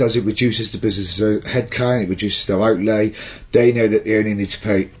 Because what it does, it reduces the business's headcount, it reduces their outlay. They know that they only need to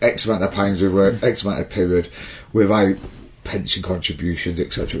pay X amount of pounds over X amount of period without pension contributions,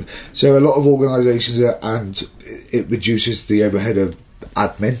 etc. So a lot of organisations and it reduces the overhead of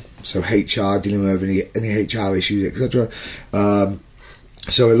admin, so HR, dealing with any HR issues, etc.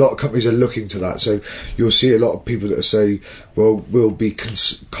 So a lot of companies are looking to that. So you'll see a lot of people that say, well, we'll be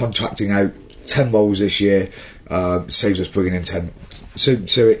contracting out 10 roles this year, saves us bringing in 10. So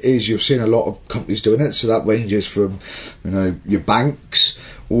it is, you're seeing a lot of companies doing it. So that ranges from your banks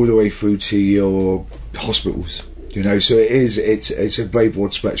all the way through to your hospitals. So it's a very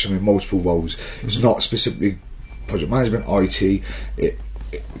broad spectrum in multiple roles. It's not specifically project management, IT.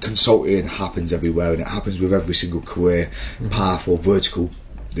 Consulting happens everywhere, and it happens with every single career path or vertical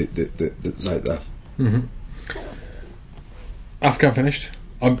that's out there. Mm-hmm. Afghan finished.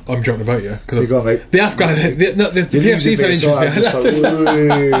 I'm joking about you. You got mate. The Afghan, the PFCs are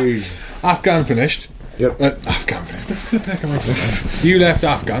interesting. Afghan finished. Yep. Afghan finished. The flip heck am I talking? You left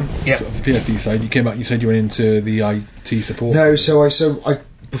Afghan. Yep. Sort of the PFD side. You came back. You said you went into the IT support. No, so I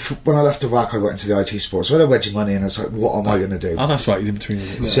when I left Iraq, I went into the IT support. So I had a wedge of money, and I was like, "What am I going to do?" Oh, that's right. He's in between.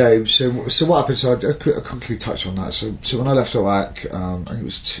 Yeah. So what happened? So I quickly touch on that. So when I left Iraq, I think it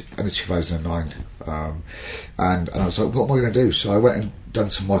was end of 2009, and I was like, "What am I going to do?" So I went and done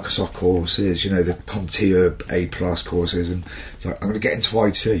some Microsoft courses, the CompTIA A+ courses, and it's like, I'm going to get into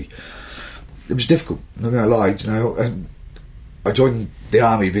IT. It was difficult. I'm not going to lie. I joined the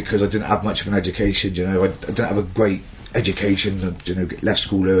army because I didn't have much of an education. I didn't have a great education, left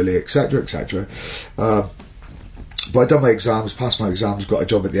school early, etc. But I done my exams, passed my exams, got a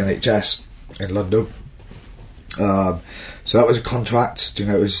job at the NHS in London. So that was a contract. It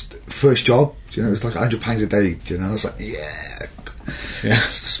was first job. It was like £100 a day. I was like, yeah,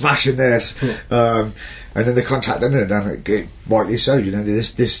 smashing this. And then the contract ended, and rightly so.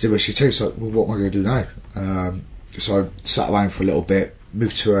 This is the issue too. So, well, what am I going to do now? So I sat around for a little bit.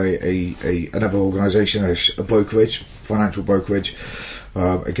 Moved to another organisation, a brokerage, financial brokerage.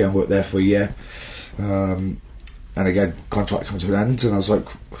 Again, worked there for a year, and again, contract come to an end, and I was like,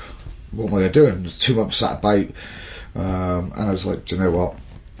 "What am I going to do?" And 2 months sat about, and I was like, "Do you know what?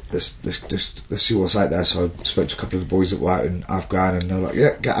 Let's see what's out there." So I spoke to a couple of the boys that were out in Afghan, and they were like,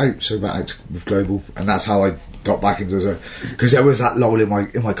 "Yeah, get out." So I went out with Global, and that's how I got back into because there was that lull in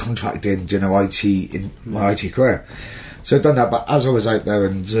my contract in IT in my IT career. So I'd done that, but as I was out there,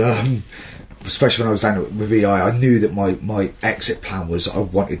 and especially when I was down with EI, I knew that my exit plan was I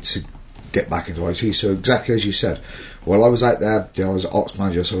wanted to get back into IT. So exactly as you said, while I was out there, I was an ops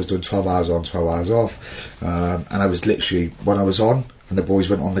manager, so I was doing 12 hours on, 12 hours off, and I was literally, when I was on and the boys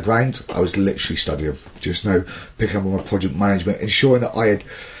went on the ground, I was literally studying, just picking up on my project management, ensuring that I had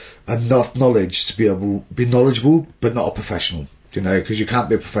enough knowledge to be able to be knowledgeable, but not a professional, because you can't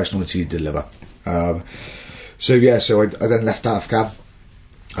be a professional until you deliver. So I then left Afghan.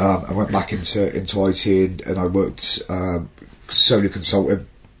 I went back into IT and I worked solely consulting.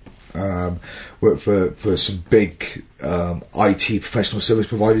 Worked for some big IT professional service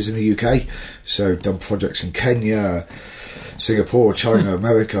providers in the UK. So done projects in Kenya, Singapore, China,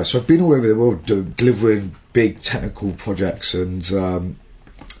 America. So I've been all over the world delivering big technical projects, and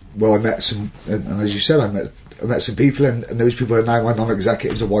I met some. And as you said, I met some people, and those people are now my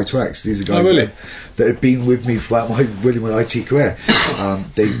non-executives at Y2X. These are guys that have been with me throughout my IT career.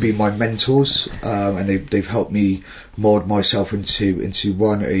 They've been my mentors, and they've helped me mould myself into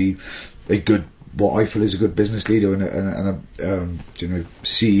a good what I feel is a good business leader and a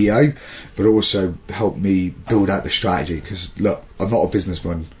CEO, but also help me build out the strategy. Because look, I'm not a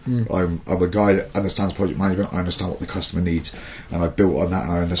businessman. I'm a guy that understands project management. I understand what the customer needs, and I've built on that,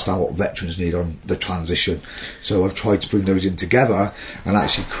 and I understand what veterans need on the transition. So I've tried to bring those in together and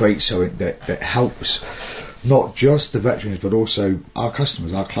actually create something that helps not just the veterans but also our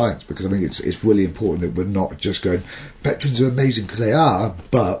customers, our clients, because I think it's really important that we're not just going, veterans are amazing, because they are,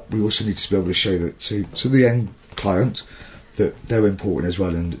 but we also need to be able to show that to the end client that they're important as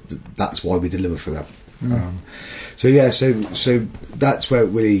well, and that's why we deliver for them. So that's where it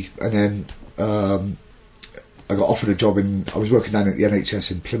really, and then I got offered a job I was working down at the NHS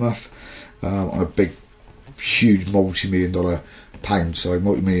in Plymouth on a big, huge multi-million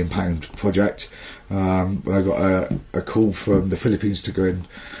pound project. When I got a call from the Philippines to go and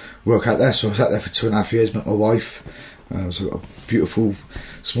work out there, so I was out there for 2.5 years, met my wife. So I've got a beautiful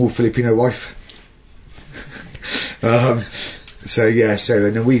small Filipino wife. So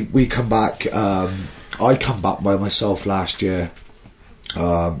and then we come back. I come back by myself last year,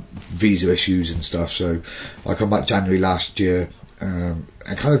 visa issues and stuff. So I come back January last year.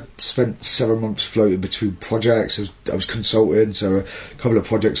 I kind of spent 7 months floating between projects. I was consulting, so a couple of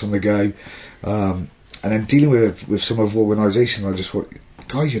projects on the go, and then dealing with some of organisations. I just thought,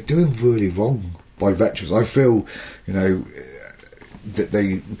 guys, you're doing really wrong by veterans. I feel, that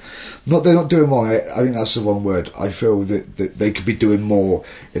they're not doing wrong. I think that's the wrong word. I feel that they could be doing more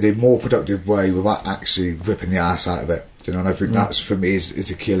in a more productive way without actually ripping the arse out of it. And I think that's, for me, is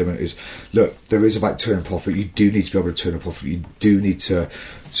the key element. Is, look, there is about turning profit. You do need to be able to turn a profit. You do need to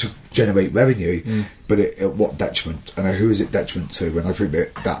generate revenue, but at what detriment? And who is it detriment to? And I think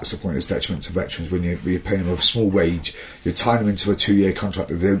that's the point. It's detriment to veterans when you're paying them a small wage, you're tying them into a 2-year contract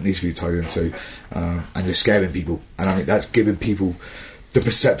that they don't need to be tied into, and you're scaring people. And I think that's giving people the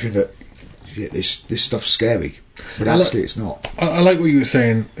perception that this stuff's scary, but actually it's not. I like what you were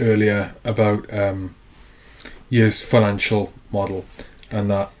saying earlier about your financial model,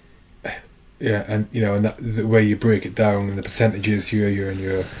 and that, and that the way you break it down and the percentages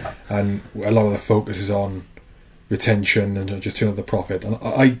year, and a lot of the focus is on retention and just turn up the profit. And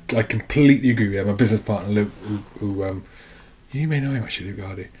I completely agree with you. My business partner Luke, who you may know him actually, Luke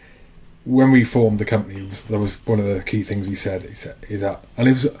Hardy. When we formed the company, that was one of the key things we said. Is that, and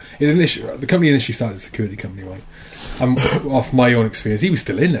the company initially started as a security company, right? And off my own experience, he was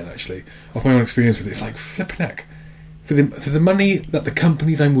still in it actually. Off my own experience with it, it's like flipping heck. For the money that the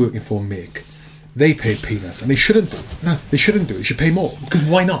companies I'm working for make, they pay peanuts, and they shouldn't do. No, they shouldn't do it. They should pay more, because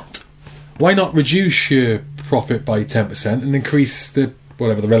why not? Why not reduce your profit by 10% and increase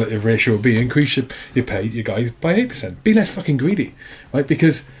whatever the relative ratio will be? Increase your pay, your guys, by 8%. Be less fucking greedy, right?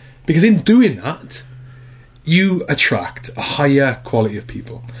 Because in doing that, you attract a higher quality of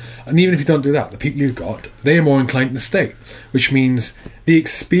people. And even if you don't do that, the people you've got, they are more inclined to stay, which means the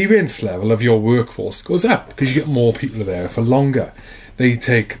experience level of your workforce goes up, because you get more people there for longer.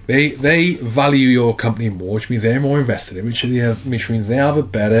 They value your company more, which means they're more invested in, which means they have a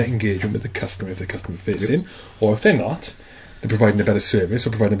better engagement with the customer if the customer fits in, or if they're not, they're providing a better service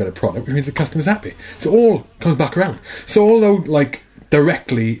or providing a better product, which means the customer's happy. So it all comes back around. So although,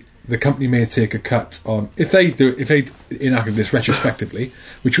 directly, the company may take a cut on, if they enacted this retrospectively,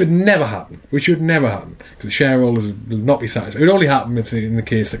 which would never happen, because the shareholders will not be satisfied. It would only happen if, in the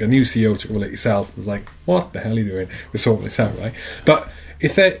case, like a new CEO took over like yourself, was like, what the hell are you doing? We're sorting this out, right? But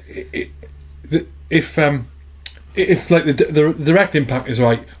if the direct impact is,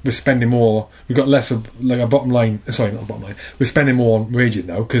 right, we're spending more, we've got less of, like, a bottom line, sorry, not a bottom line, we're spending more on wages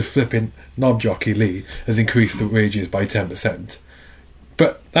now, because flipping knob jockey Lee has increased the wages by 10%.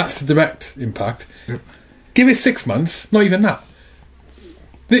 But that's the direct impact. Yep. Give it 6 months, not even that.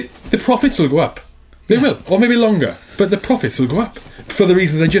 The profits will go up. They will, or maybe longer, but the profits will go up for the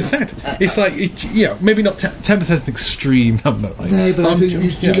reasons I just said. It's like, maybe not 10% is an extreme number. Right? No, but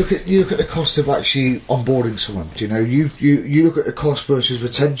you look at the cost of actually onboarding someone. You look at the cost versus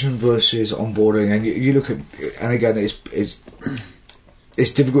retention versus onboarding, and you look at, and again,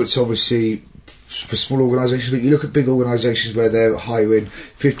 it's difficult to obviously for small organisations, but you look at big organisations where they're hiring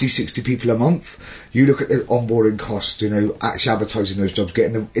 50, 60 people a month. You look at the onboarding costs, actually advertising those jobs,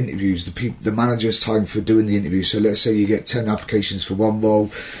 getting the interviews, the manager's time for doing the interviews. So let's say you get 10 applications for one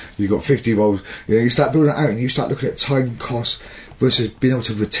role, you've got 50 roles. You start building it out, and you start looking at time costs versus being able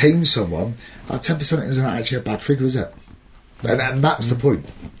to retain someone. That 10% isn't actually a bad figure, is it? And that's the point.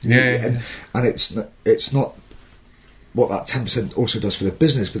 Yeah. And it's not. what that 10% also does for the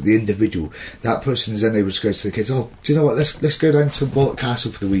business, but the individual, that person is then able to go to the kids, oh, do you know what, let's go down to Wallet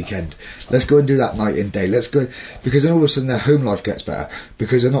Castle for the weekend, let's go and do that night and day, let's go, because then all of a sudden their home life gets better,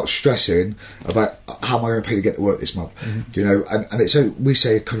 because they're not stressing about how am I going to pay to get to work this month, you know, and it's, so we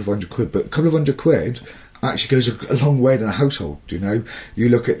say a couple of £100, but a couple of £100 actually goes a long way in a household, you know, you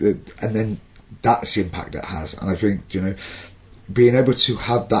look at and then that's the impact it has, and I think, you know, being able to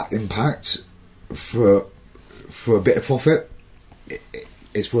have that impact for a bit of profit,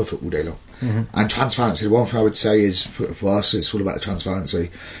 it's worth it all day long. And transparency, the one thing I would say is for us, it's all about the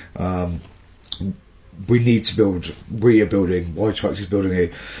transparency. We need to we are building, Y2X is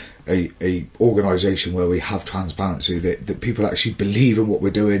building a organisation where we have transparency, that people actually believe in what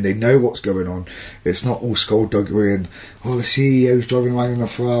we're doing, they know what's going on. It's not all skullduggery and, oh, the CEO's driving around in a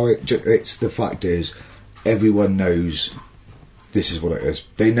Ferrari. It's the fact is, everyone knows this is what it is.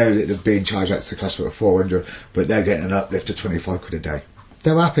 They know that they're being charged out to the customer at 400, but they're getting an uplift of 25 quid a day.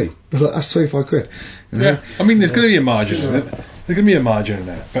 They're happy. But look, that's 25 quid. You know? Yeah, I mean, there's going to be a margin in it. There's going to be a margin in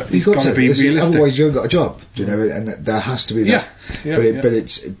there, but it's got to be realistic. Otherwise, you haven't got a job, you know, and there has to be that.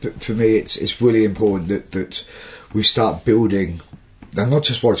 But for me, it's really important that we start building, and not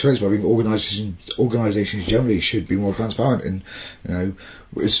just Y2X, but I think organisations generally should be more transparent. And, you know,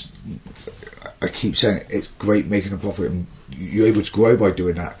 I keep saying it's great making a profit, and you're able to grow by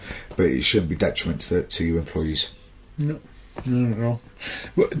doing that, but it shouldn't be detriment to your employees. No.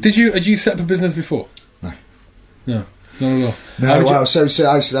 Well, had you set up a business before? No. Not at all. No, well, so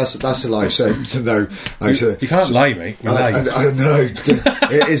that's a lie. So no, you can't lie, mate. I know.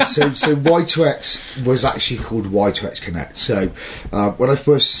 It is. So Y2X was actually called Y2X Connect. So when I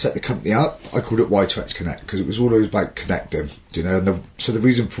first set the company up, I called it Y2X Connect because it was always about connecting. You know, and the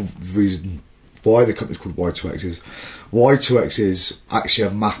reason why the company's called Y2X is Y2X is actually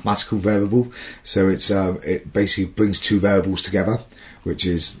a mathematical variable. So it basically brings two variables together, which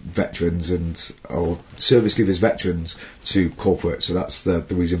is veterans or service leavers veterans to corporate. So that's the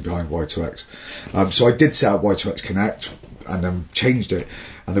reason behind Y2X. So I did set up Y2X Connect and then changed it.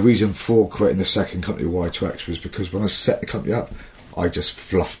 And the reason for creating the second company, Y2X, was because when I set the company up, I just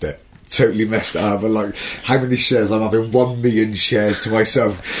fluffed it. Totally messed it up. And like, how many shares? I'm having 1 million shares to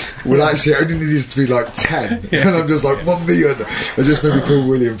myself. Well, actually, it only needed to be like 10. Yeah. And I'm just like, 1 million. It just made me feel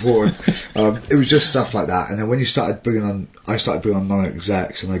really important. It was just stuff like that. And then when I started bringing on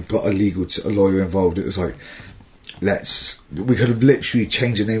non-execs, and I got a lawyer involved, it was like, we could have literally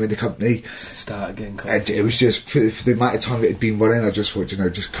changed the name of the company. Start again. It was just, for the amount of time it had been running, I just wanted to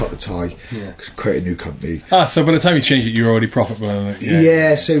just cut the tie, create a new company. So by the time you changed it, you were already profitable.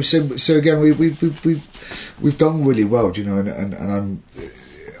 Yeah. So again, we've done really well, you know, and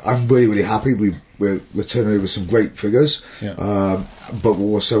I'm really, really happy. We're turning over some great figures, but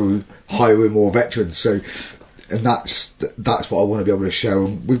we're also hiring more veterans. So. And that's what I want to be able to show.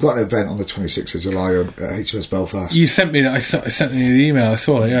 And we've got an event on the 26th of July at HMS Belfast. You sent me that. I sent me the email. I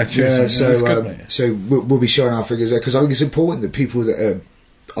saw it. Yeah. So we'll be showing our figures there, because I think it's important that people that are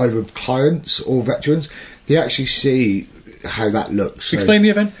either clients or veterans, they actually see how that looks. So, Explain the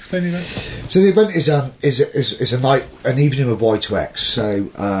event. So the event is an evening of Y2X.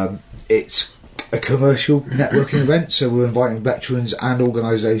 So it's a commercial networking event. So we're inviting veterans and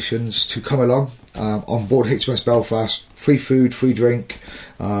organisations to come along. On board HMS Belfast, free food, free drink,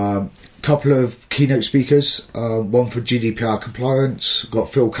 couple of keynote speakers, one for GDPR compliance.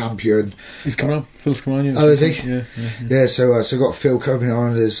 Got Phil Campion. He's coming on. Phil's coming on. Oh, is he? Yeah. So got Phil coming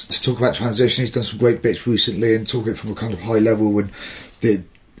on to talk about transition. He's done some great bits recently and talking from a kind of high level and the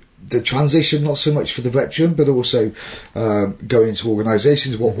transition, not so much for the veteran, but also going into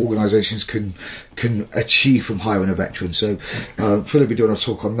organisations, what organisations can achieve from hiring a veteran. So Phil will be doing a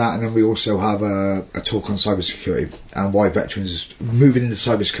talk on that, and then we also have a talk on cybersecurity and why veterans are moving into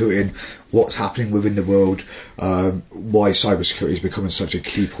cybersecurity and what's happening within the world, why cybersecurity is becoming such a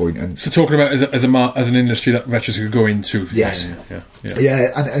key point. And so talking about as an industry that veterans could go into. Yes.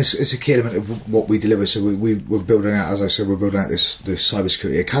 Yeah, and it's a key element of what we deliver. So we're building out, as I said, this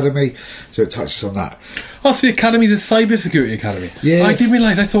cybersecurity academy. So it touches on that. Oh, so the academy is a cybersecurity academy. Yeah, I didn't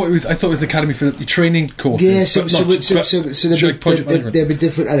realise. I thought it was an academy for your training courses. Yeah, so there'll be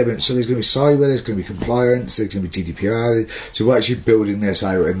different elements. So there's going to be cyber, there's going to be compliance, there's going to be GDPR. So we're actually building this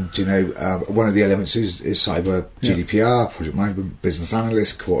out, and one of the elements is cyber, GDPR, project management, business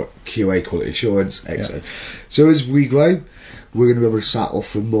analyst, QA, quality assurance, etc. So as we grow, we're going to be able to start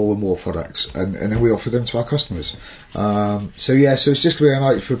offering more and more products, and then we offer them to our customers. So it's just going to be a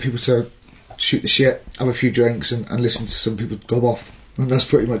night for people to shoot the shit, have a few drinks, and listen to some people gob off. And that's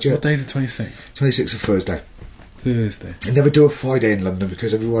pretty much it. What day is the 26th? 26th of Thursday. Thursday. I never do a Friday in London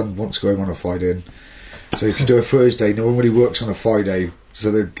because everyone wants to go home on a Friday, and So if you do a Thursday, no one really works on a Friday,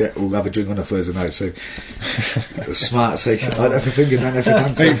 so we'll have a drink on a Thursday night. So smart. So I don't know if you're thinking, I don't know if you're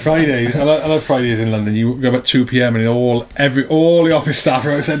dancing. Fridays. I love Fridays in London. You go about 2 p.m. and all the office staff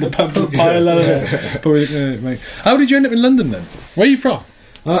are outside the pub for a pile of it. How did you end up in London then? Where are you from?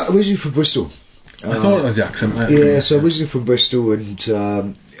 Originally from Bristol. I thought it was the accent. Yeah, so originally from Bristol,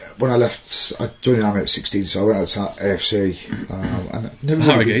 and when I left, I joined the army at 16, so I went out to AFC. And never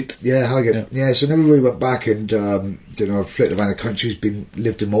Harrogate. Harrogate. Yeah, so I never really went back, and I've flitted around the country,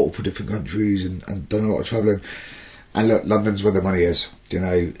 lived in multiple different countries, and done a lot of travelling. And look, London's where the money is.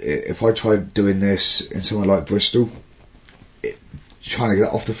 If I tried doing this in somewhere like Bristol, trying to get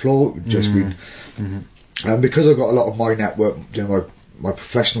it off the floor, it would just been. And because I've got a lot of my network, my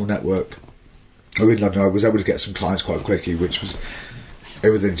professional network in London, I was able to get some clients quite quickly, which was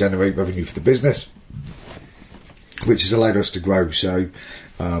able to generate revenue for the business, which has allowed us to grow. So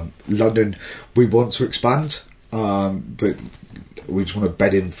London, we want to expand, but we just want to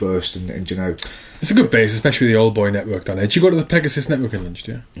bed in first, and it's a good base, especially the old boy network down there. Did you go to the Pegasus network in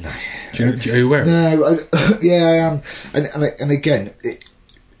London? Yeah. No. Are you aware? No. I am, and again,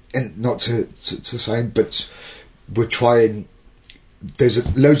 and not to say, but we're trying.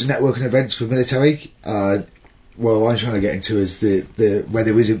 There's loads of networking events for military. What I'm trying to get into is the where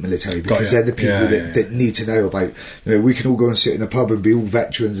there isn't military, because they're the people that need to know about. We can all go and sit in a pub and be all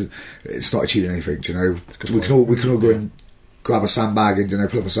veterans, and it's not achieving anything. We can all go and grab a sandbag and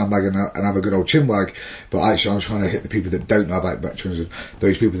pull up a sandbag and have a good old chinwag. But actually, I'm trying to hit the people that don't know about veterans, and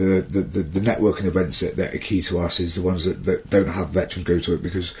those people that the networking events that are key to us is the ones that don't have veterans go to it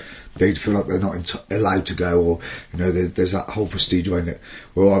because they feel like they're not allowed to go, or there's that whole prestige around it.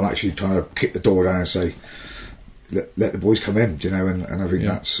 Well, I'm actually trying to kick the door down and say, let the boys come in, and I think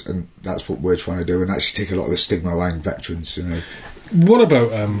that's what we're trying to do, and actually take a lot of the stigma around veterans. What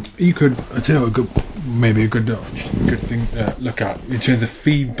about you could tell a good thing to look at in terms of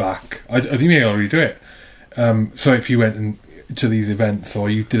feedback? I think you already do it. So if you went to these events, or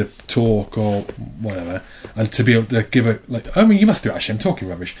you did a talk or whatever, and to be able to give it, you must do, actually, I'm talking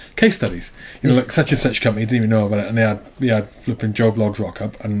rubbish, case studies, like such and such company didn't even know about it, and they had flipping Joe Blogs rock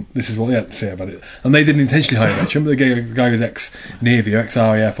up, and this is what they had to say about it, and they didn't intentionally hire a veteran, but the guy was ex-Navy or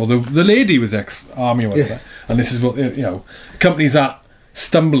ex-RAF, or the lady was ex-Army or whatever, and this is what companies that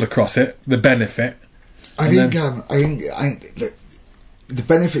stumbled across it, the benefit. I think look, the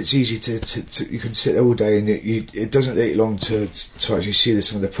benefit's easy to you can sit there all day, and it doesn't take long to actually see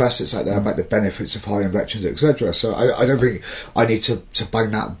some of the press that's out there about the benefits of hiring veterans, etc. So I don't think I need to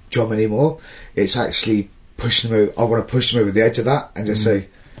bang that drum anymore. It's actually pushing them over. I want to push them over the edge of that and just say,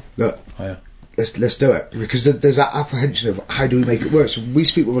 look, let's do it, because there's that apprehension of how do we make it work. So we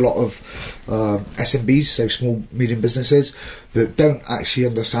speak with a lot of SMBs, so small medium businesses, that don't actually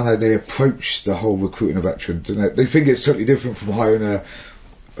understand how they approach the whole recruiting a veteran. They think it's totally different from hiring a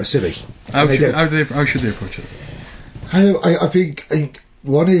civvy. How should they approach it? I think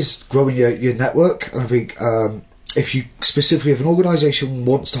one is growing your network, and I think if an organisation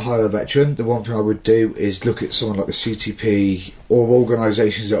wants to hire a veteran, the one thing I would do is look at someone like the CTP, or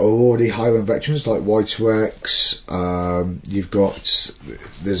organisations that are already hiring veterans, like Y2X.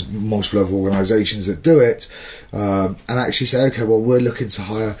 There's multiple other organisations that do it, and actually say, okay, well, we're looking to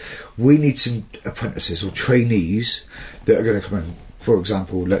hire. We need some apprentices or trainees that are going to come in. For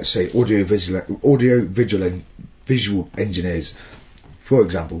example, let's say visual engineers, for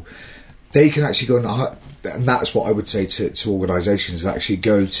example. They can actually go and that's what I would say to organisations, actually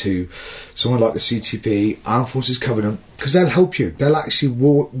go to someone like the CTP, Armed Forces Covenant, because they'll help you. They'll actually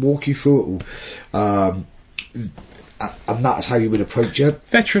walk you through it all. And that's how you would approach it.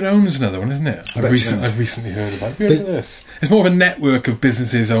 Veteran Owned is another one, isn't it? I've recently heard about it. This. It's more of a network of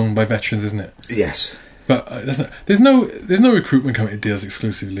businesses owned by veterans, isn't it? Yes. But there's no recruitment company that deals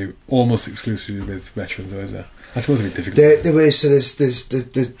almost exclusively with veterans, though, is there? I suppose it'd be difficult. There is. So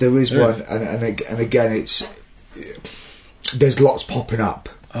there is one, and again, there's lots popping up.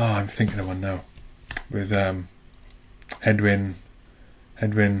 Oh, I'm thinking of one now with Hedwin.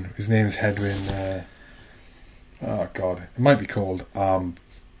 His name's Hedwin. Oh God, it might be called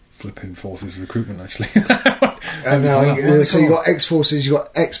Flipping Forces Recruitment, actually. So you've got X-Forces, you've got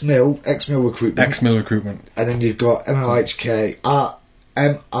X-Mil Recruitment. And then you've got MRHK,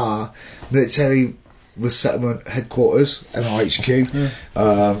 MR, Military Resettlement Headquarters, MRHQ.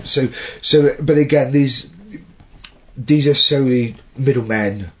 Yeah. But again, these are solely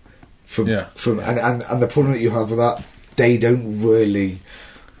middlemen and the problem that you have with that, they don't really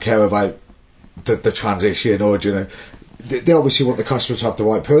care about the transition, or they obviously want the customer to have the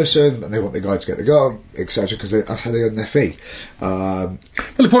right person, and they want the guy to get the goal, etc. Because that's how they earn their fee. Well,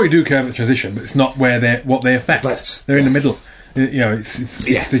 they probably do care about the transition, but it's not what they affect. They're in the middle. You know,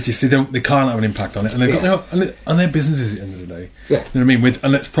 they can't have an impact on it, and they've got their businesses at the end of the day. Yeah. You know what I mean?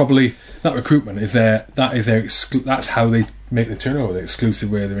 And that's probably that recruitment is that's how they make the turnover, the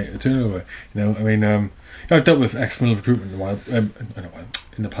exclusive way they make the turnover. You know, I mean, I've dealt with external recruitment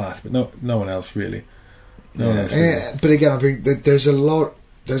in the past, but no one else really. No one else really. Yeah, but again, I think there's a lot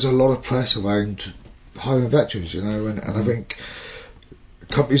of press around hiring veterans, you know, and I think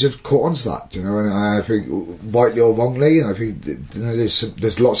companies have caught on to that, you know, and I think rightly or wrongly, and I think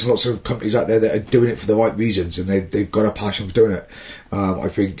there's lots and lots of companies out there that are doing it for the right reasons, and they've got a passion for doing it. I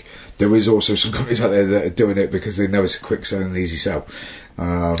think there is also some companies out there that are doing it because they know it's a quick sell and an easy sell.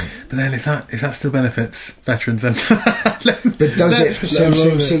 But then if that still benefits veterans, then but does it?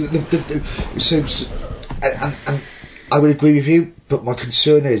 And I would agree with you, but my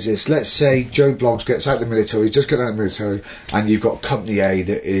concern is let's say Joe Bloggs gets out of the military, just got out of the military, and you've got Company A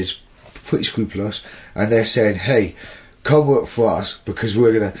that is pretty scrupulous, and they're saying, hey, come work for us because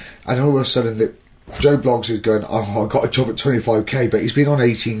we're going to... And all of a sudden, Joe Bloggs is going, oh, I got a job at 25k, but he's been on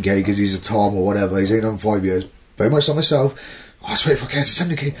 18k because he's a Tom or whatever, he's been on 5 years, very much like myself. Oh, it's 25k, it's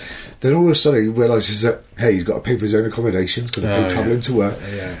 70k. Then all of a sudden he realises that, hey, he's got to pay for his own accommodation, he's got to pay travelling to work.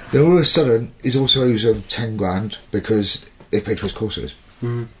 Yeah. Then all of a sudden he's also owes them 10 grand because they paid for his courses.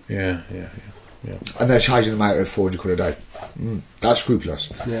 Mm. Yeah. And they're charging him out at 400 quid a day. That's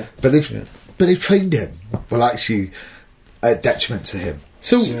scrupulous. Yeah. But they've trained him, well, actually, at detriment to him.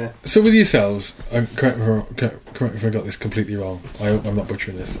 So with yourselves, correct me if I got this completely wrong. I hope I'm not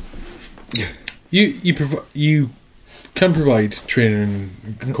butchering this. Yeah. You can provide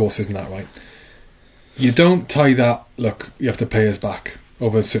training and courses and that, right? You don't tie that, look, you have to pay us back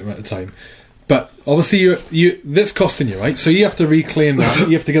over a certain amount of time. But obviously that's costing you, right? So you have to reclaim that,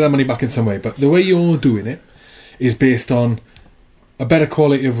 you have to get that money back in some way. But the way you're doing it is based on a better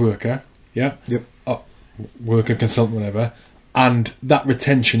quality of worker, yeah? Yep. Worker, consultant, whatever. And that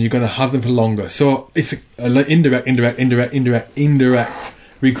retention, you're going to have them for longer. So it's an indirect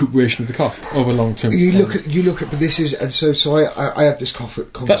recuperation of the cost over long term. You look at, but this is, and so I have this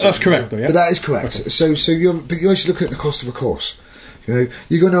conversation. That's correct, though, yeah. But that is correct. Okay. So you always look at the cost of a course. You know,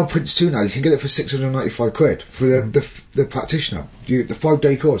 you go now on Prince 2 now. You can get it for 695 quid for the practitioner. The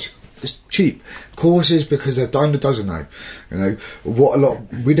 5-day course. It's cheap. Courses, because they're dime a dozen now. You know,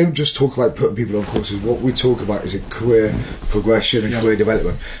 we don't just talk about putting people on courses. What we talk about is a career progression and career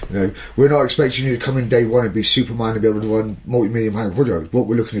development. You know, we're not expecting you to come in day one and be Superman and be able to run multi-million pound projects. What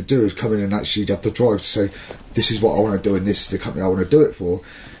we're looking to do is come in and actually have the drive to say, this is what I want to do and this is the company I want to do it for,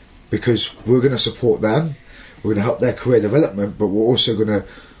 because we're going to support them, we're going to help their career development, but we're also going to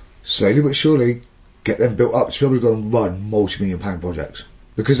slowly but surely get them built up to be able to go and run multi-million pound projects.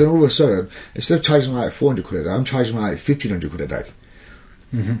 Because then all of a sudden, instead of charging them out 400 quid a day, I'm charging them out 1,500 quid a day.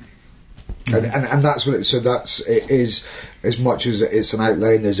 Mm-hmm. And that's what it is, as much as it's an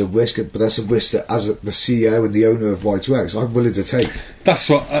outlay and there's a risk, but that's a risk that as the CEO and the owner of Y2X, I'm willing to take. That's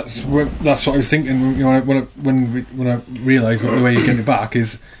what I was thinking. You know, when I realised the way you get it back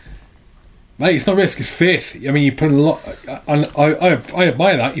is, mate, it's not risk, it's faith. I mean, you put a lot, and I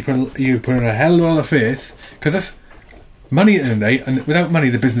admire that. You put in a hell of a lot of faith, because that's money at the end of the day, and without money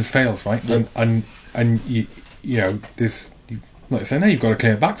the business fails, right? Yep. And you know, there's, like saying, hey, you've got to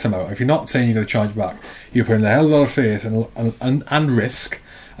clear it back somehow. If you're not saying you're going to charge back, you put in a hell of a lot of faith and risk,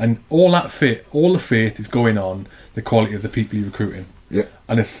 and all the faith is going on the quality of the people you're recruiting. Yeah.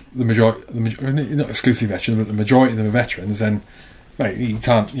 And if the majority, not exclusively veterans, but the majority of them are veterans, then right, you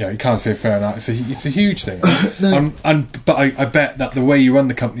can't say fair enough. It's a huge thing. No. But I bet that the way you run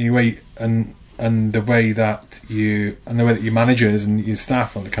the company, and the way that your managers and your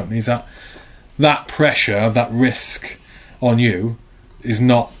staff on the company is that pressure, that risk on you is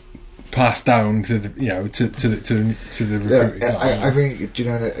not passed down to the recruiting. Yeah, I think, you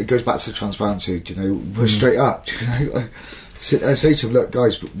know, it goes back to transparency. You know, we're straight up. You know, I say to them, look,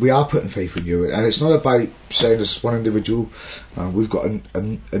 guys, we are putting faith in you, and it's not about saying as one individual. We've got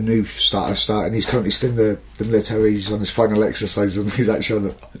a new starter, and he's currently still in the military. He's on his final exercise, and he's actually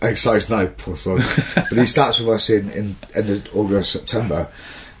on exercise now, poor son. But he starts with us in end of August, September,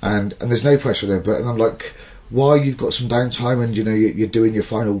 and there's no pressure there. But I'm like, while you've got some downtime and, you know, you're doing your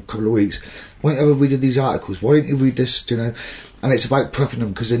final couple of weeks, why don't you ever read these articles? Why don't you read this, you know? And it's about prepping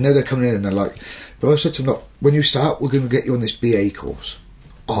them, because they know they're coming in and they're like, but I said to him, look, when you start, we're going to get you on this BA course.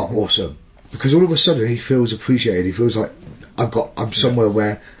 Oh, awesome. Because all of a sudden he feels appreciated. He feels like I'm somewhere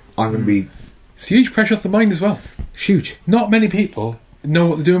where I'm going to be... It's huge pressure off the mind as well. Huge. Not many people know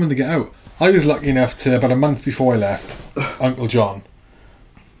what they're doing when they get out. I was lucky enough to, about a month before I left, Uncle John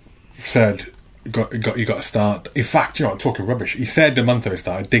said, you got to start. In fact, I'm talking rubbish. He said the month I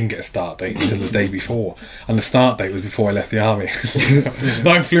started, I didn't get a start date until the day before, and the start date was before I left the army.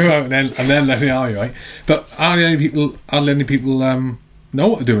 I flew out and then left the army, right? But hardly any people know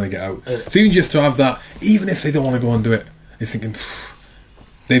what to do when they get out. So even just to have that, even if they don't want to go and do it, they're thinking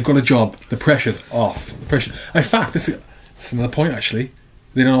they've got a job. The pressure's off. In fact, this is another point actually.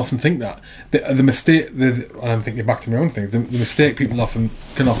 They don't often think that. The mistake, and I'm thinking back to my own thing, the mistake people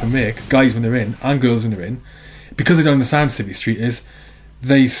can often make, guys when they're in, and girls when they're in, because they don't understand Civvy Street, is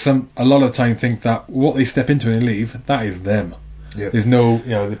a lot of the time think that what they step into when they leave, that is them. Yep. There's no,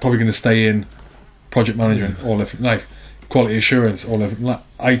 they're probably going to stay in project management all their life, quality assurance all their life,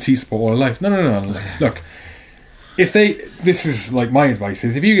 IT support all their life. No. Look, this is like my advice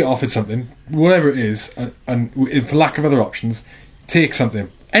is, if you get offered something, whatever it is, and for lack of other options, take something,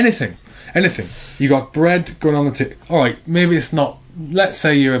 anything. You got bread going on the table. All right, maybe it's not. Let's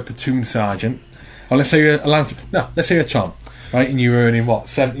say you're a platoon sergeant, or let's say you're let's say you're a Tom, right? And you're earning what,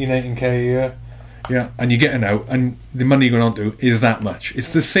 17, 18k a year, yeah, and you're getting out, and the money you're going on to is that much. It's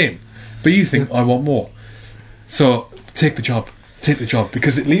the same, but you think I want more. So take the job,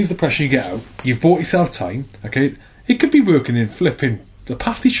 because it leaves the pressure. You get out. You've bought yourself time. Okay, it could be working in flipping the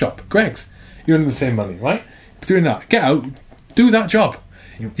pasty shop, Greg's. You're earning the same money, right? Doing that, get out. Do that job.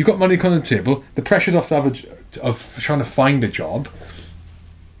 You've got money on the table. The pressure's off of trying to find a job.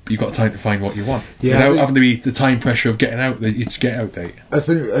 You've got time to find what you want. Without having to be the time pressure of getting out. It's get out date. I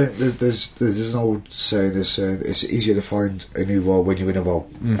think there's an old saying that it's easier to find a new role when you're in a role,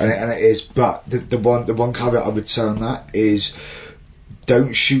 and it is. But the one caveat I would say on that is,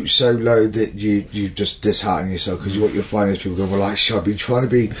 don't shoot so low that you just dishearten yourself, because what you'll find is people going, well, actually, I've been trying to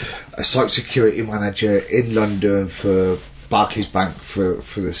be a site security manager in London for Barclays Bank for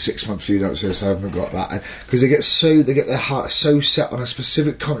the 6 months lead up to this, I haven't got that, because they get their heart so set on a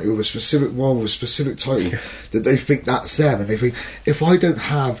specific company with a specific role with a specific title that they think that's them, and they think, if I don't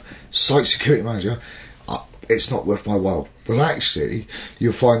have site security manager, it's not worth my while. Well, actually,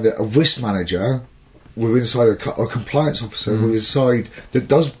 you'll find that a risk manager with inside a compliance officer with inside that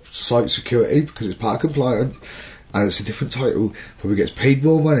does site security, because it's part of compliance and it's a different title, probably gets paid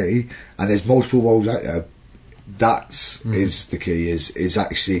more money, and there's multiple roles out there. Is the key, is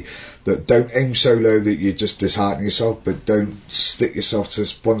actually that don't aim so low that you just dishearten yourself, but don't stick yourself to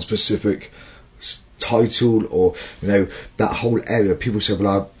one specific title or that whole area. People say,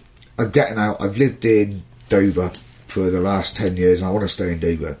 well, I'm getting out, I've lived in Dover for the last 10 years and I want to stay in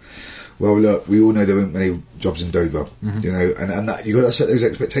Dover. Well, look, we all know there aren't many jobs in Dover, and that you've got to set those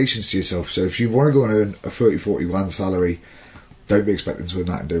expectations to yourself. So if you want to go and earn a 30-40 grand salary, don't be expecting to earn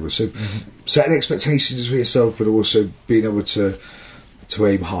that in Dover. So setting expectations for yourself, but also being able to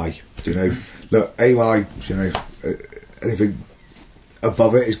aim high. Look, aim high. Anything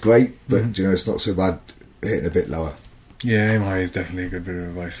above it is great, but it's not so bad hitting a bit lower. Yeah, aim high is definitely a good bit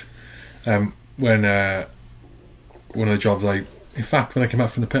of advice. When one of the jobs in fact, when I came back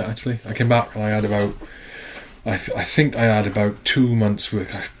from the pit, actually, I came back and I had about, I think I had about 2 months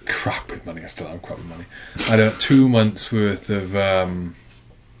worth. I was crap with money. I still am crap with money. I had about 2 months worth of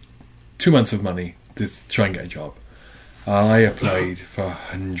 2 months of money to try and get a job. And I applied for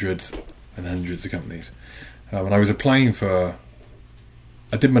hundreds and hundreds of companies. And I was applying for.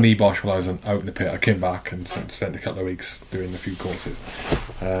 I did my NEBOSH while I was out in the pit. I came back and spent a couple of weeks doing a few courses,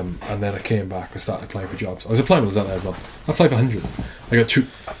 and then I came back and started applying for jobs. I was applying when I was out there as well. I applied for hundreds. I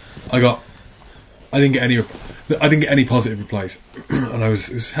didn't get any positive replies, and it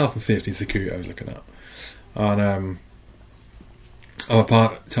was health and safety and security I was looking at. And our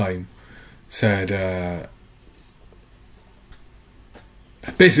part-time said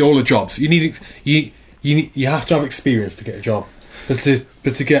basically all the jobs you have to have experience to get a job. But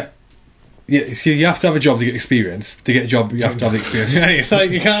to get, so you have to have a job to get experience. To get a job, you have to have the experience. It's like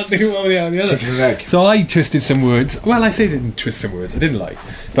you can't do one without the other. So I twisted some words. Well, I say I didn't twist some words. I didn't like,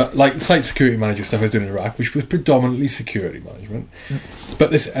 but like the site security manager stuff I was doing in Iraq, which was predominantly security management. But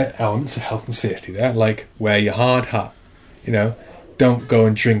there's elements of health and safety there, like wear your hard hat. Don't go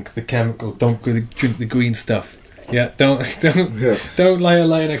and drink the chemical. Don't go and drink the green stuff. Yeah, don't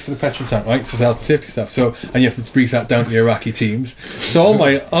lie next to the petrol tank, right? So health and safety stuff. So, and you have to brief that down to the Iraqi teams. So all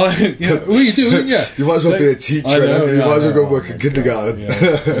my, what are you doing? Yeah, you might as well be a teacher. You might as well go work in kindergarten.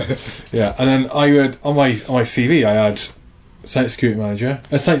 Yeah, and then I had on my CV, I had site security manager,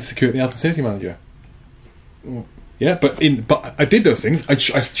 site security health and safety manager. Yeah, but I did those things. I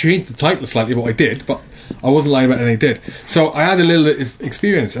changed the title slightly, what I did, but I wasn't lying about anything I did. So I had a little bit of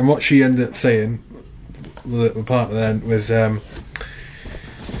experience, and what she ended up saying, my partner then, was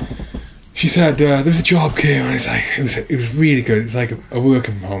she said, "There's a job came," and it was really good. It's like a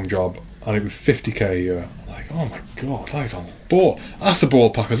working from home job, and it was 50k a year. I'm like, oh my god, I was on board. That's the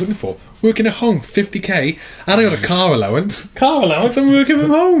ballpark I was looking for. Working at home, 50k, and I got a car allowance. Car allowance, I'm working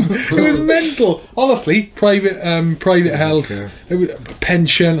from home. It was mental. Honestly, private health, it was a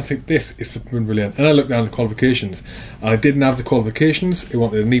pension. I think this is brilliant. And I looked down at the qualifications, and I didn't have the qualifications. It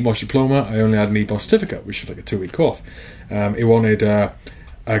wanted a NEBOSH diploma. I only had a NEBOSH certificate, which was like a 2-week course. It wanted a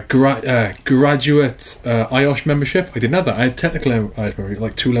graduate IOSH membership. I didn't have that. I had technical IOSH membership,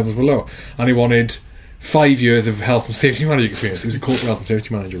 like 2 levels below, and he wanted 5 years of health and safety manager experience. It was a corporate health and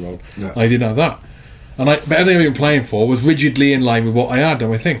safety manager role. Yeah. I didn't have that, but everything I've been applying for was rigidly in line with what I had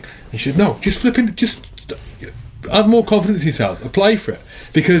on my thing. And she said, "No, just have more confidence in yourself. Apply for it,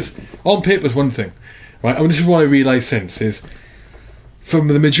 because on paper is one thing, right? And this is what I realised since is, from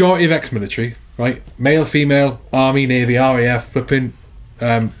the majority of ex-military, right, male, female, army, navy, RAF, flipping."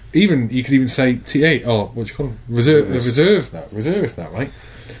 Even you could even say TA or what do you call them? Reservists now, right?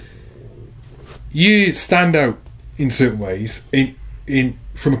 You stand out in certain ways,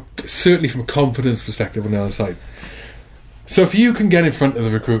 certainly from a confidence perspective on the other side. So if you can get in front of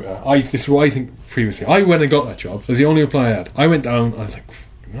the recruiter, this is what I think previously. I went and got that job. It was the only reply I had. I went down. I was like,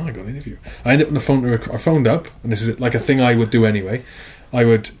 no, I got an interview. I ended up on the phone. I phoned up, and this is like a thing I would do anyway. I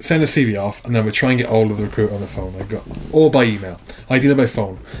would send a CV off, and then I would try and get hold of the recruiter on the phone. Or by email. Ideally by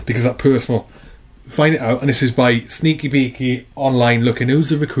phone, because that personal. Find it out, and this is by sneaky beaky online looking. Who's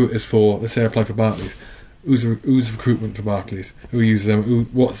the recruiters for? Let's say I apply for Barclays. Who's recruitment for Barclays? Who uses them?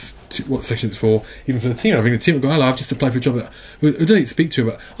 What section it's for? Even for the team, I think the team would go, "Hello, I've just applied for a job." Who do I need to speak to?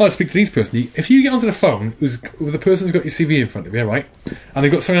 But I'll speak to these person. If you get onto the phone with the person who's got your CV in front of you, right, and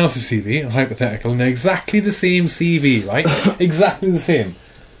they've got someone else's CV, and hypothetical, and they're exactly the same CV, right, exactly the same.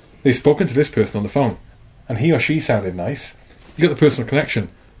 They've spoken to this person on the phone, and he or she sounded nice. You got the personal connection.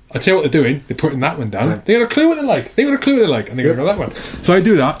 I tell you what they're doing. They're putting that one down. They got a clue what they like. And they're going to go that one. So I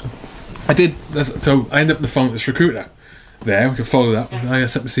do that. I did. So I ended up on the phone with this recruiter. There, we could follow that. I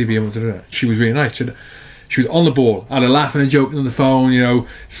sent the CV and wanted to do that. She was really nice. She was on the ball. I had a laughing and joking on the phone.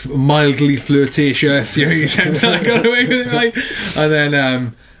 Mildly flirtatious. I got away with it, right?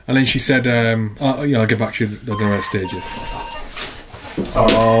 And then she said, "I'll get back to you at the other stages."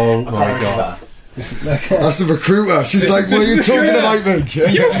 Oh my god. That's the recruiter. She's like, "What are you talking about, mate?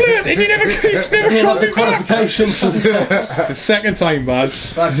 You flirted, you never got the qualifications." The second time, bad.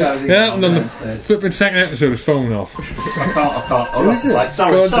 Yeah, and then the flipping second episode was phone off. I can't. Who is it?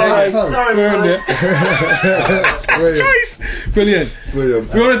 Sorry. Burned it. Brilliant.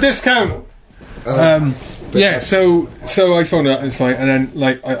 We want a discount. Yeah, so I phoned it and it's fine, and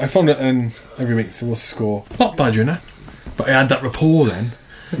then I phoned it and every week. So what's the score? Not bad, but I had that rapport then.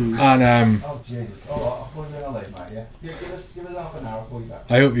 And oh Jesus! I'll call you in a late, mate. Yeah, give us half an hour. I'll call you back.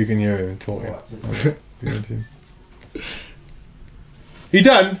 I hope you can hear him talking. You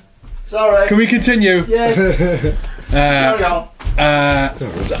done? Sorry. Can we continue? Yeah. Carry on.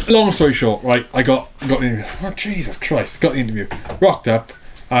 Long story short, right? I got the interview. Oh Jesus Christ! Got the interview. Rocked up,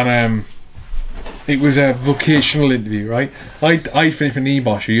 and it was a vocational interview, right? I finished with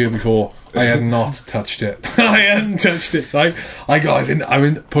NEBOSH a year before. I had not touched it. I hadn't touched it, right? I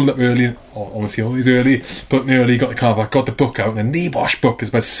pulled up early, obviously always early, but early, got the car back, got the book out, and the NEBOSH book is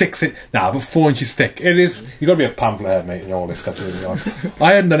about 4 inches thick. It is, you've got to be a pamphlet head, mate, and all this stuff.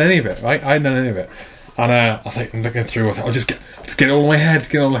 I hadn't done any of it, right? And I was like, I'm looking through, I thought, I'll just get it all in my head,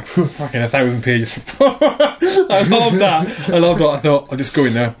 get all like fucking 1,000 pages. I love that. I thought, I'll just go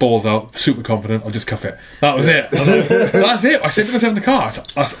in there, balls out, super confident, I'll just cuff it. That was it. That's it. I said to myself in the car,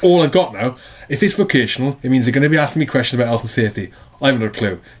 that's all I've got now. If it's vocational, it means they're going to be asking me questions about health and safety. I haven't got a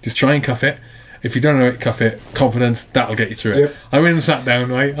clue. Just try and cuff it. If you don't know it, cuff it. Confidence, that'll get you through it. Yep. I went and sat down,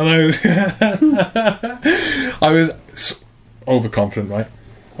 right, and I was overconfident, right.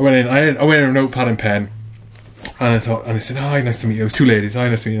 I went in with a notepad and pen, and I said, "Hi, nice to meet you." It was 2 ladies. "Hi,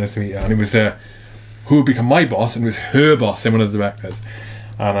 nice to meet you." And it was who would become my boss, and it was her boss, and one of the directors.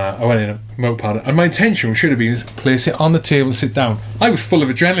 And I went in a notepad, and my intention should have been to place it on the table and sit down. I was full of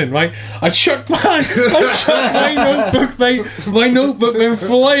adrenaline, right? I chucked my notebook, mate. My notebook went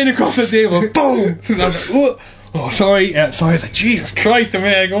flying across the table. Boom! I was like, "Oh, sorry." I was like, Jesus Christ,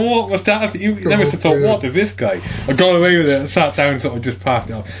 I go, what was that? You never thought, what is this guy? I got away with it and sat down and sort of just passed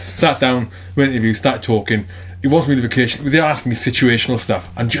it off. Sat down, went interview, started talking. It wasn't really vacation. They were asking me situational stuff,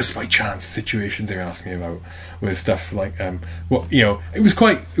 and just by chance, situations they were asking me about was stuff like, it was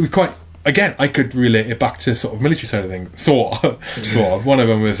quite. Again, I could relate it back to sort of military side of things. Sort of. One of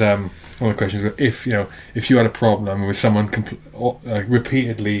them was one of the questions was if you had a problem with someone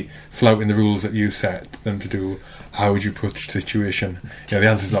repeatedly flouting the rules that you set them to do, how would you approach the situation? The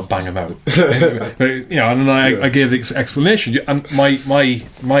answer is not bang them out. But, and then I gave the explanation, and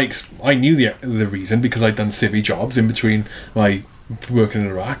I knew the reason because I'd done civvy jobs in between my working in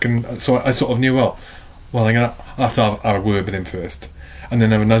Iraq, and so I sort of knew I'll have to have a word with him first, and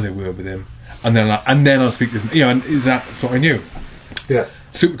then have another word with him, and then I'll speak to him. And is that sort I knew? Yeah.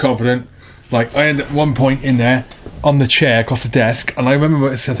 Super confident. Like, I ended at one point in there on the chair across the desk, and I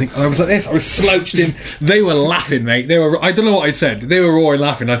remember something, and I was like this. I was slouched in. They were laughing, mate. I don't know what I'd said. They were all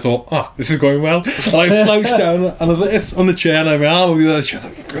laughing. I thought, this is going well. And I slouched down, and I was like this on the chair, and I went, over the other chair.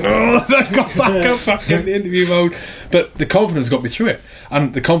 I got back in the interview mode. But the confidence got me through it.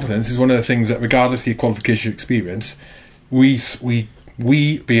 And the confidence is one of the things that, regardless of your qualification experience, we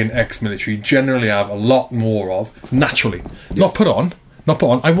being ex-military generally have a lot more of naturally. Not put on.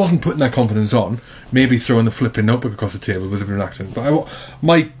 I wasn't putting that confidence on. Maybe throwing the flipping notebook across the table was a bit of an accident. But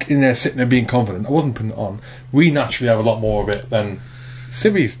Mike in there sitting there being confident, I wasn't putting it on. We naturally have a lot more of it than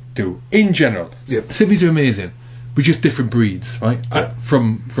civvies do in general. Yep. Civvies are amazing. We're just different breeds, right?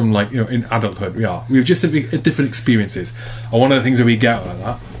 From like in adulthood, we have just different experiences. And one of the things that we get out of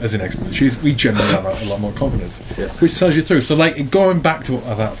that as an ex-military is we generally have a lot more confidence, which tells you through. So, like, going back to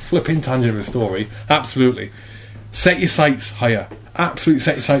that flipping tangent of the story, absolutely set your sights higher. Absolutely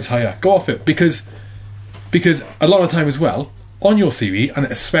set your sights higher. Go off it, because a lot of the time as well on your CV, and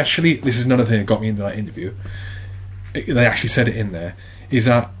especially this is another thing that got me into that interview. They actually said it in there, is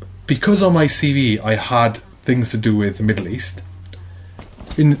that because on my CV I had things to do with the Middle East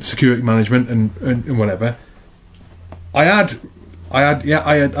in security management and whatever. I had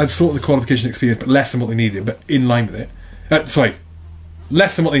sort of the qualification experience, but less than what they needed, but in line with it.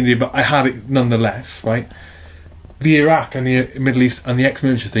 Less than what they needed, but I had it nonetheless, right? The Iraq and the Middle East and the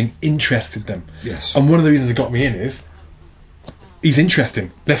ex-military thing interested them. Yes. And one of the reasons it got me in is he's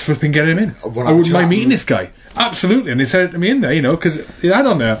interesting. Let's flipping get him in. I wouldn't mind meeting this guy. Absolutely. And they said it to me in there, because he had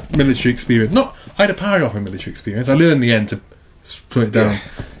on their military experience. I had a paragraph in military experience. I learned in the end to put it down,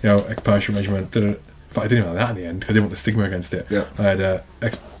 ex-parachute regiment. In fact, I didn't even have that in the end because I didn't want the stigma against it. Yeah. I had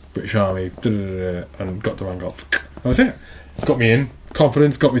ex-British Army, and got the rank off. That was it. Got me in.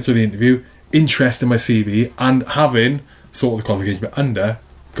 Confidence, got me through the interview. Interest in my CV, and having sort of the qualification, but under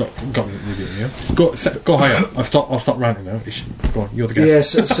got me the interview. Go higher. I'll stop ranting now. Go on, you're the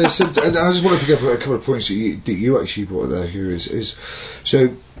guest. Yeah. So and I just want to pick up a couple of points that you actually brought there. Here is so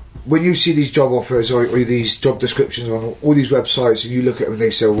when you see these job offers or these job descriptions on all these websites, and you look at them and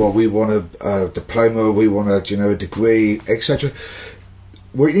they say, well, we want a diploma, we want a degree, etc.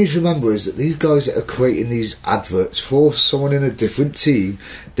 What you need to remember is that these guys that are creating these adverts for someone in a different team,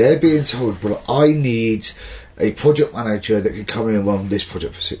 they're being told, well, I need a project manager that can come in and run this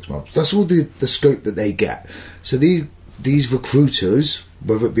project for 6 months. That's all the scope that they get. So these recruiters,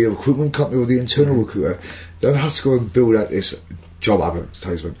 whether it be a recruitment company or the internal recruiter, then has to go and build out this job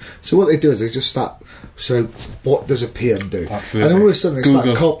advertisement. So what they do is they just start, so what does a PM do? Absolutely. And all of a sudden they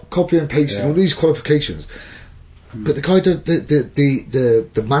start copying and pasting all these qualifications. But the guy,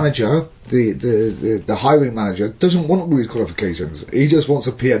 the manager, the hiring manager doesn't want all these qualifications. He just wants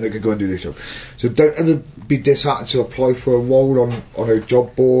a PM that can go and do this job. So don't ever be disheartened to apply for a role on a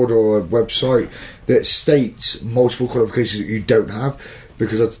job board or a website that states multiple qualifications that you don't have,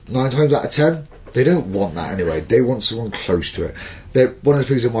 because 9 times out of 10 they don't want that anyway. They want someone close to it. One of the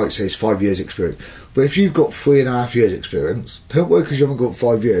things I might say is 5 years experience. But if you've got 3.5 years experience, don't worry because you haven't got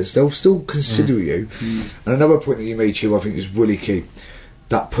 5 years. They'll still consider you. And another point that you made, Hugh, I think is really key.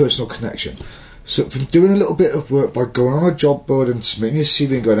 That personal connection. So from doing a little bit of work by going on a job board and submitting your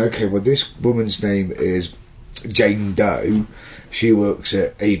CV and going, okay, well, this woman's name is Jane Doe. She works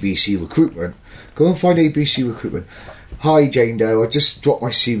at ABC Recruitment. Go and find ABC Recruitment. Hi Jane Doe, I just dropped my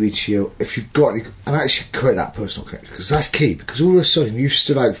CV to you. If you've got any, and actually create that personal connection, because that's key. Because all of a sudden you've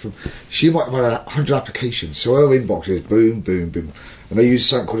stood out from. She might have had 100 applications, so her inbox is boom, boom, boom, and they use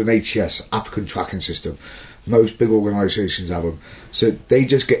something called an ATS, applicant tracking system. Most big organisations have them, so they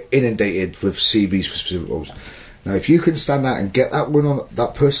just get inundated with CVs for specific roles. Now, if you can stand out and get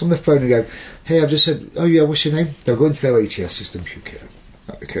that person on the phone and go, "Hey, I've just said, oh yeah, what's your name?" They'll go into their ATS system.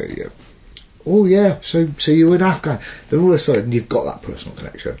 Okay, yeah. Oh yeah, so you're in Afghan. Then all of a sudden you've got that personal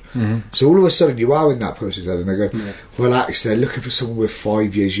connection. So all of a sudden you are in that person's head, and they go, well, actually they're looking for someone with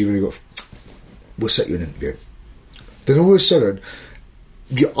 5 years. You've only got. We'll set you an interview. Then all of a sudden,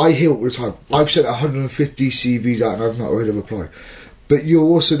 I hear all the time. I've sent 150 CVs out and I've not heard a reply. But you're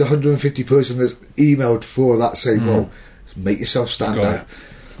also the 150 person that's emailed for that same role. Make yourself stand out.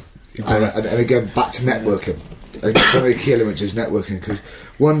 And again, back to networking. And one of the key elements is networking, because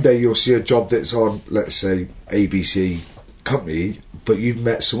one day you'll see a job that's on, let's say, ABC company, but you've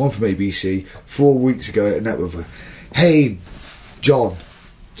met someone from ABC 4 weeks ago at a network. Hey, John,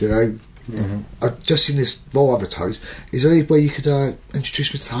 you know, I've just seen this role advertised. Is there any way you could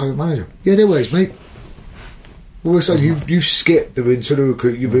introduce me to the hiring manager? Yeah, no worries, mate. Well, it's like you've skipped the internal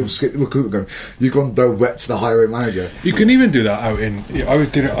recruit, you've skipped the recruitment, you've gone direct to the hiring manager. You can even do that out in. I was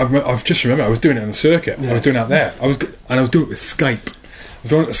doing it. I've just remembered I was doing it on the circuit. I was doing it out there. I was doing it with Skype. I was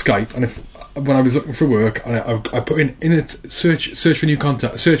doing it with Skype, and when I was looking for work, and I put in a search for new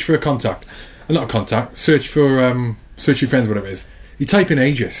contact, search for a contact, not a contact, search for your friends, whatever it is. You type in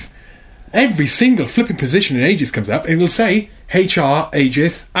Aegis. Every single flipping position in Aegis comes up, and it'll say HR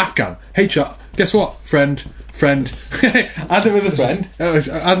Aegis Afghan HR. Guess what, friend. Add them as a friend.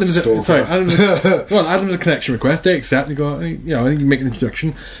 Add them as a connection request. They accept. You go, you know, you make an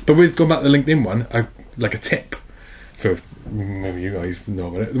introduction. But we've gone back to the LinkedIn one, like a tip for maybe you guys know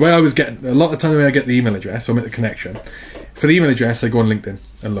about it. The way I was getting a lot of the time, the way I get the email address, so I make the connection. For the email address, I go on LinkedIn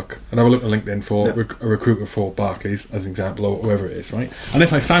and look, and I will look at LinkedIn for a recruiter for Barclays, as an example, or whoever it is, right? And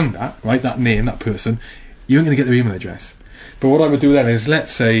if I found that, right, that name, that person, you ain't going to get their email address. But what I would do then is,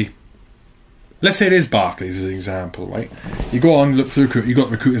 let's say it is Barclays as an example, right? You go on, look for the recruiter, you got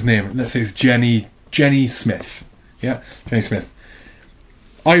the recruiter's name. Let's say it's Jenny Smith. Yeah, Jenny Smith.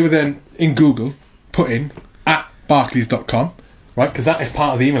 I would then, in Google, put in @barclays.com, right? Because that is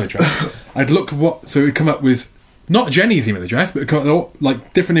part of the email address. I'd look at so it would come up with not Jenny's email address, but it would come up with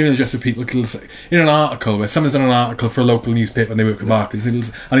like different email addresses of people. In an article where someone's done an article for a local newspaper and they work with Barclays, and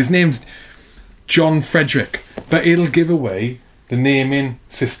his name's John Frederick, but it'll give away the naming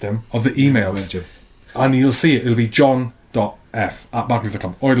system of the emails, and you'll see it'll be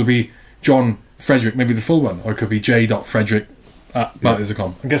john.f@barclays.com, or it'll be John Frederick, maybe the full one, or it could be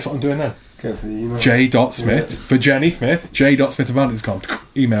j.frederick@barclays.com. And guess what I'm doing now? Go for the email. J.Smith for Jenny Smith, j.smith@barclays.com.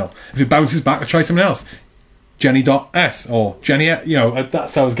 Email. If it bounces back, I try someone else. Jenny.s or Jenny, you know,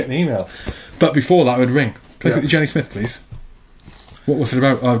 that's how I was getting the email. But before that, I would ring. Can I speak to Jenny Smith, please? What's it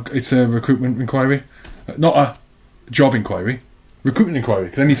about? It's a recruitment inquiry, not a job inquiry. Recruitment inquiry,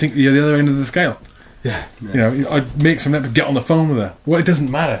 because then you think you're the other end of the scale. Yeah. You know, I'd make some get on the phone with her. Well, it doesn't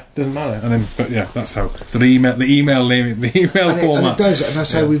matter. And then, but yeah, that's how. So the email format. And it does, and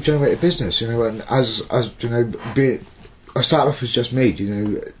that's how we've generated business. You know, and as you know, I started off as just me. You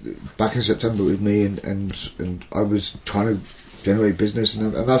know, back in September with me, and I was trying to generate business,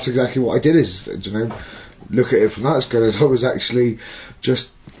 and that's exactly what I did. Is, you know, look at it from that scale, as I was actually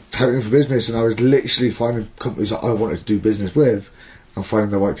just touting for business, and I was literally finding companies that I wanted to do business with and finding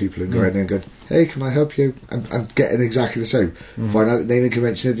the right people and going in and going, hey, can I help you? And getting exactly the same. Find out the name and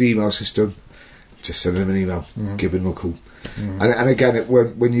convention of the email system, just send them an email, give them a call. And again,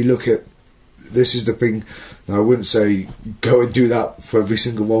 when you look at, this is the thing, now I wouldn't say go and do that for every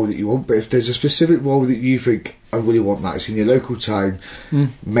single role that you want, but if there's a specific role that you think, I really want that, it's in your local town,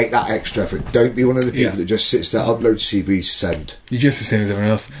 make that extra effort. Don't be one of the people that just sits there, upload CVs, send. You're just the same as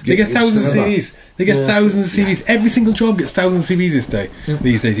everyone else. They get thousands of CVs. They get thousands of CVs. Every single job gets thousands of CVs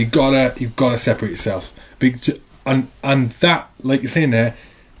these days. You've gotta separate yourself. And that, like you're saying there,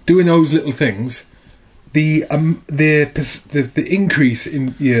 doing those little things, the increase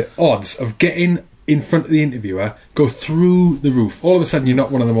in your odds of getting in front of the interviewer go through the roof. All of a sudden, you're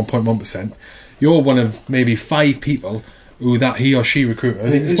not one of the 1.1%. You're one of maybe 5 people who that he or she recruiter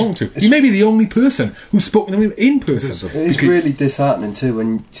has spoken to. You may be the only person who's spoken to them in person. It's really disheartening too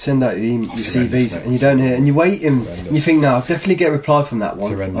when you send out your CVs and you don't hear, and you're waiting and you think, no, I'll definitely get a reply from that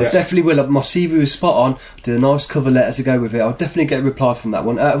one. I definitely will. My CV was spot on, did a nice cover letter to go with it. I'll definitely get a reply from that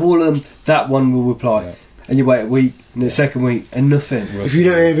one. Out of all of them, that one will reply. Yeah. And you wait a week, and the second week, and nothing. If you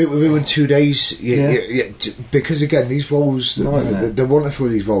don't have it within 2 days, because again, these roles, they're wanting for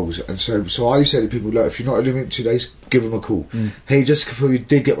these roles, and so I say to people, look, if you're not doing it in 2 days, give them a call. Hey, just confirm you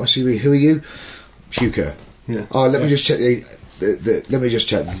did get my CV. Who are you? Puka. Yeah. Oh, let me just check let me just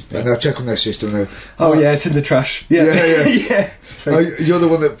check, and they'll check on their system. And it's in the trash. Yeah. You're the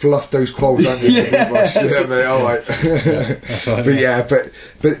one that fluffed those quals, aren't you? Yeah, mate, all right.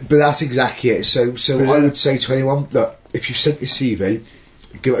 But that's exactly it. So I would say to anyone, look, if you've sent your CV,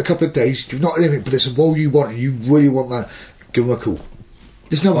 give it a couple of days. You've not done anything, but it's a role you want, and you really want that. Give them a call.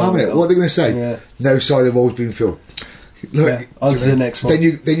 There's no harm in it. What are they going to say? Yeah. No, sorry, the role's been filled. Look, on to the next one. Then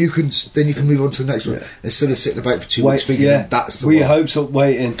you can move on to the next one instead of sitting about for 2 weeks thinking that's the one. Your hopes up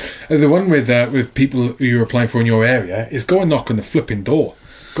waiting. The one with people who you're applying for in your area is go and knock on the flipping door.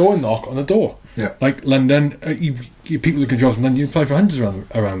 Go and knock on the door. Yeah. Like London, you people who can jobs in London, you apply for hundreds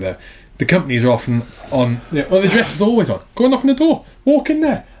around there. The companies are often on. The address is always on. Go and knock on the door. Walk in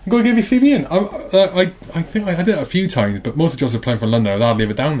there. Go and give your CV in. I think I did it a few times, but most of the jobs I applied for in London, I was hardly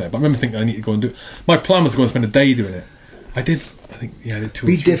ever down there. But I remember thinking I need to go and do it. My plan was to go and spend a day doing it. I did 2 Be or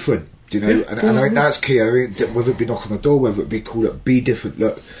 3. different, you know, and I think that's key. I mean, whether it be knock on the door, whether it be called up, be different.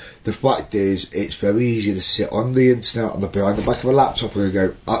 Look, the fact is, it's very easy to sit on the internet, behind the back of a laptop and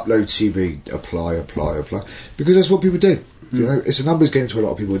go, upload CV, apply, because that's what people do. You know, it's a numbers game to a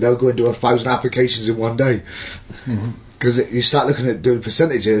lot of people. They'll go and do 1,000 applications in one day. Because you start looking at doing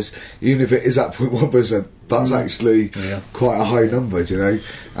percentages, even if it is at 0.1%, that's actually quite a high number, you know.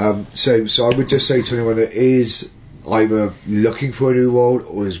 So I would just say to anyone that is either looking for a new role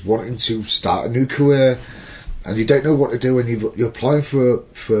or is wanting to start a new career, and you don't know what to do, and you're applying for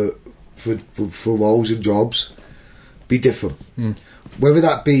roles and jobs, be different. Whether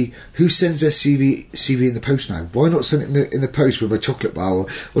that be who sends their CV in the post now. Why not send it in the post with a chocolate bar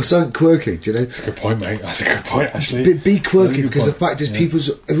or something quirky? Do you know? That's a good point, mate. That's a good point, actually. Be quirky, because the fact is,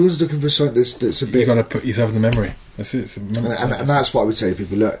 everyone's looking for something that's a bit. You've got to put yourself in the memory. That's it. And that's what I would say to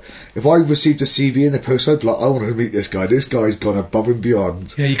people. Look, if I received a CV in the post, I'd be like, I want to meet this guy. This guy's gone above and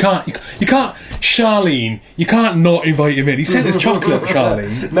beyond. Yeah, you can't, Charlene, you can't not invite him in. He sent us chocolate,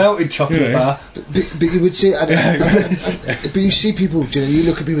 Charlene. Melted chocolate bar. But you would see, but you see people. You know, you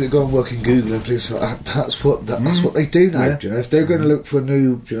look at people that go and work in Google and places like that. That's what they do now. You know, if they're going to look for a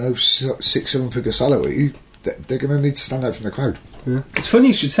new, 6-7 figure salary, they're going to need to stand out from the crowd. Yeah. It's funny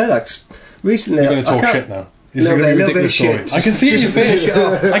you should say that. 'Cause recently, You're going to talk shit now. This is Little going to be bit- ridiculous little bit of story. shit. I can see it in your face.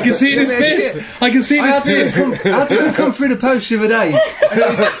 I can see it in his face. I can see it in I his face. had to come through the post the other day. I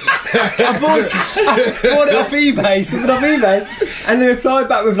bought it off eBay, something off eBay, and they replied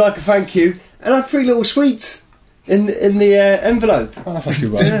back with like a thank you, and I had 3 little sweets in the envelope. Oh, that's not too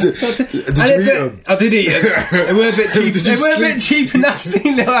bad. Did you eat them? I did eat them. They were a bit cheap. They were a bit cheap and nasty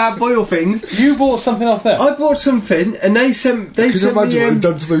little hard boiled things. You bought something off there? I bought something, and they sent Can you me. imagine what they've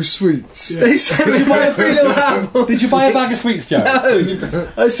done to those sweets? They sent me my 3 little hard boiled. Did you buy a bag of sweets, Joe?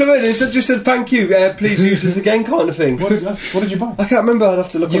 No. Something. It just said thank you. Please use this again, kind of thing. What did you buy? I can't remember. I'd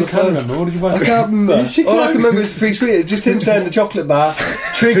have to look on You the can phone. remember. What did you buy? I can't remember. All I can remember is the 3 sweets. Just him saying the chocolate bar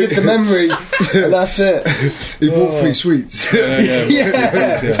triggered the memory, and that's it. He bought 3 sweets.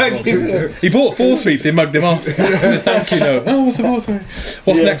 Yeah. Thank you. He bought 4 sweets. They mugged him off. Thank you. No. Oh, what's next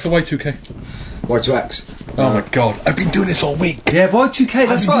for Y2K? Y2X. Oh my God! I've been doing this all week. Yeah, Y2K.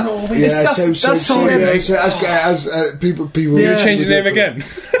 That's what. As people. You're Yeah, changing the name again.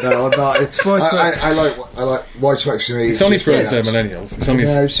 No, I'm not. I like Y2X to me. It's only for us millennials. It's only.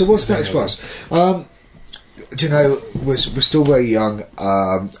 No, so what's next for us? Do you know, we're still very young.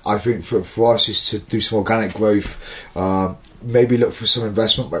 I think for us is to do some organic growth. Maybe look for some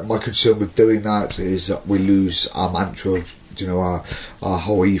investment. But my concern with doing that is that we lose our mantra of, our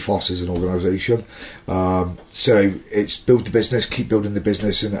whole ethos as an organisation. So it's build the business, keep building the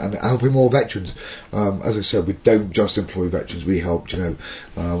business, and helping more veterans. As I said, we don't just employ veterans. We help. I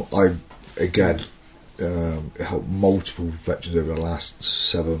helped multiple veterans over the last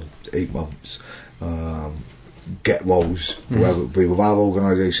 7-8 months. Get roles, whether it be with our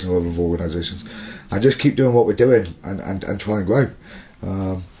organisation or other organisations, and just keep doing what we're doing and try and grow.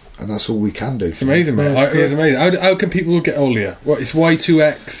 And that's all we can do. It's amazing, mate. It's amazing. How can people get hold of you? It's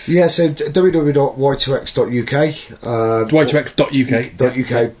Y2X? Yeah, so www.y2x.uk.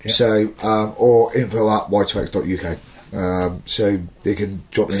 Y2X.uk. Yeah. So, or info@y2x.uk. So they can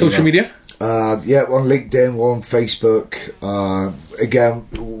drop me social media? Yeah, we're on LinkedIn, we're on Facebook. Again,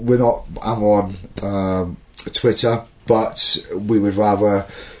 we're on Twitter, but we would rather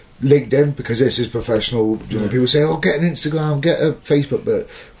LinkedIn because this is professional. People say, "Oh, get an Instagram, get a Facebook," but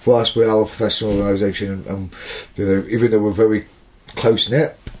for us, we are a professional organisation, and even though we're very close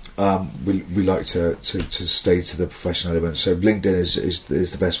knit, we like to stay to the professional element. So LinkedIn is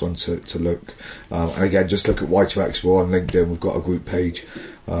the best one to look. And again, just look at Y2X. We're on LinkedIn. We've got a group page.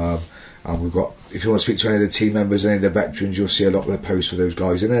 And we've got, if you want to speak to any of the team members, any of the veterans, you'll see a lot of their posts with those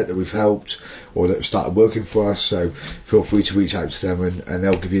guys in it that we've helped or that have started working for us. So feel free to reach out to them and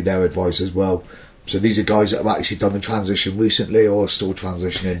they'll give you their advice as well. So these are guys that have actually done the transition recently or are still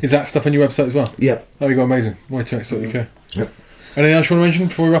transitioning. Is that stuff on your website as well? Yep. Oh, you got amazing. Y2X.uk. Yep. Anything else you want to mention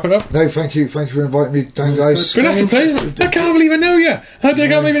before we wrap it up? No, thank you for inviting me down, guys. But that's a pleasure. I can't believe I know you. I can't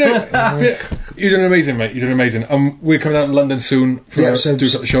believe I know. You're doing amazing, mate. You're doing amazing. We're coming out in London soon for do a couple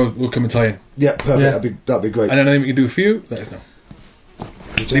of shows. We'll come and tie in. Yeah, perfect. Yeah. That'd be great. And anything we can do for you, let us know.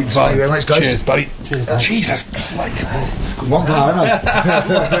 Thank you very much, guys. Cheers, buddy. Cheers. Jesus Christ. One power, no?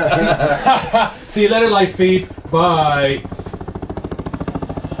 See you later, live feed. Bye.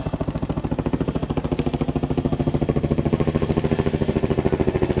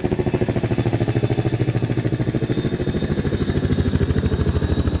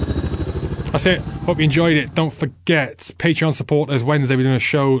 That's it. Hope you enjoyed it. Don't forget, Patreon supporters, Wednesday we're doing a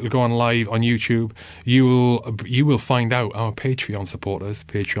show. It'll go on live on YouTube. You will find out, our Patreon supporters,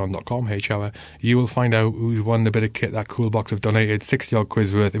 patreon.com, HOur, you will find out who's won the bit of kit that Cool Box have donated, 60 odd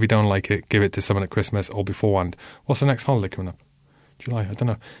quiz worth. If you don't like it, give it to someone at Christmas or beforehand. What's the next holiday coming up? July, I don't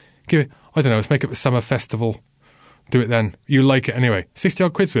know. Give it, I don't know, let's make it a summer festival. Do it then. You like it anyway. 60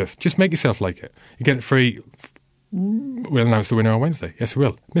 odd quiz worth. Just make yourself like it. You get it free. We'll announce the winner on Wednesday. Yes, we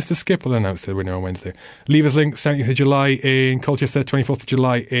will. Mr. Skip will announce the winner on Wednesday. Leavers Link, 17th of July in Colchester, 24th of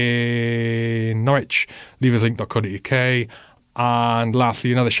July in Norwich. Leaverslink.co.uk. And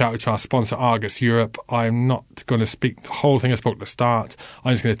lastly, another shout out to our sponsor, Argus Europe. I'm not going to speak the whole thing I spoke at the start.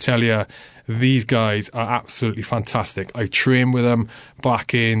 I'm just going to tell you, these guys are absolutely fantastic. I trained with them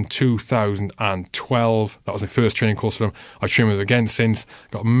back in 2012. That was my first training course with them. I've trained with them again since.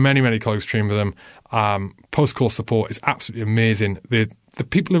 Got many colleagues trained with them. Post-course support is absolutely amazing. The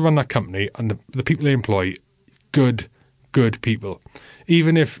people who run that company and the people they employ, good people.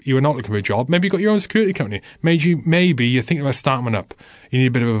 Even if you are not looking for a job, maybe you've got your own security company. Maybe you're thinking about starting one up. You need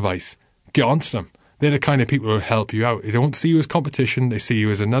a bit of advice. Get on to them. They're the kind of people who will help you out. They don't see you as competition. They see you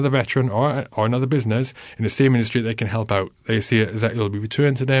as another veteran or another business in the same industry they can help out. They see it as that it'll be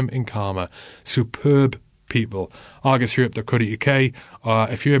returned to them in karma. Superb people. ArgusEurope.co.uk.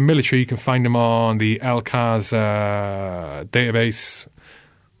 If you're in military, you can find them on the LCAS database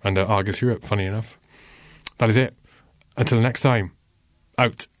under Argus Europe, funny enough. That is it. Until next time,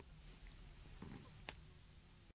 out.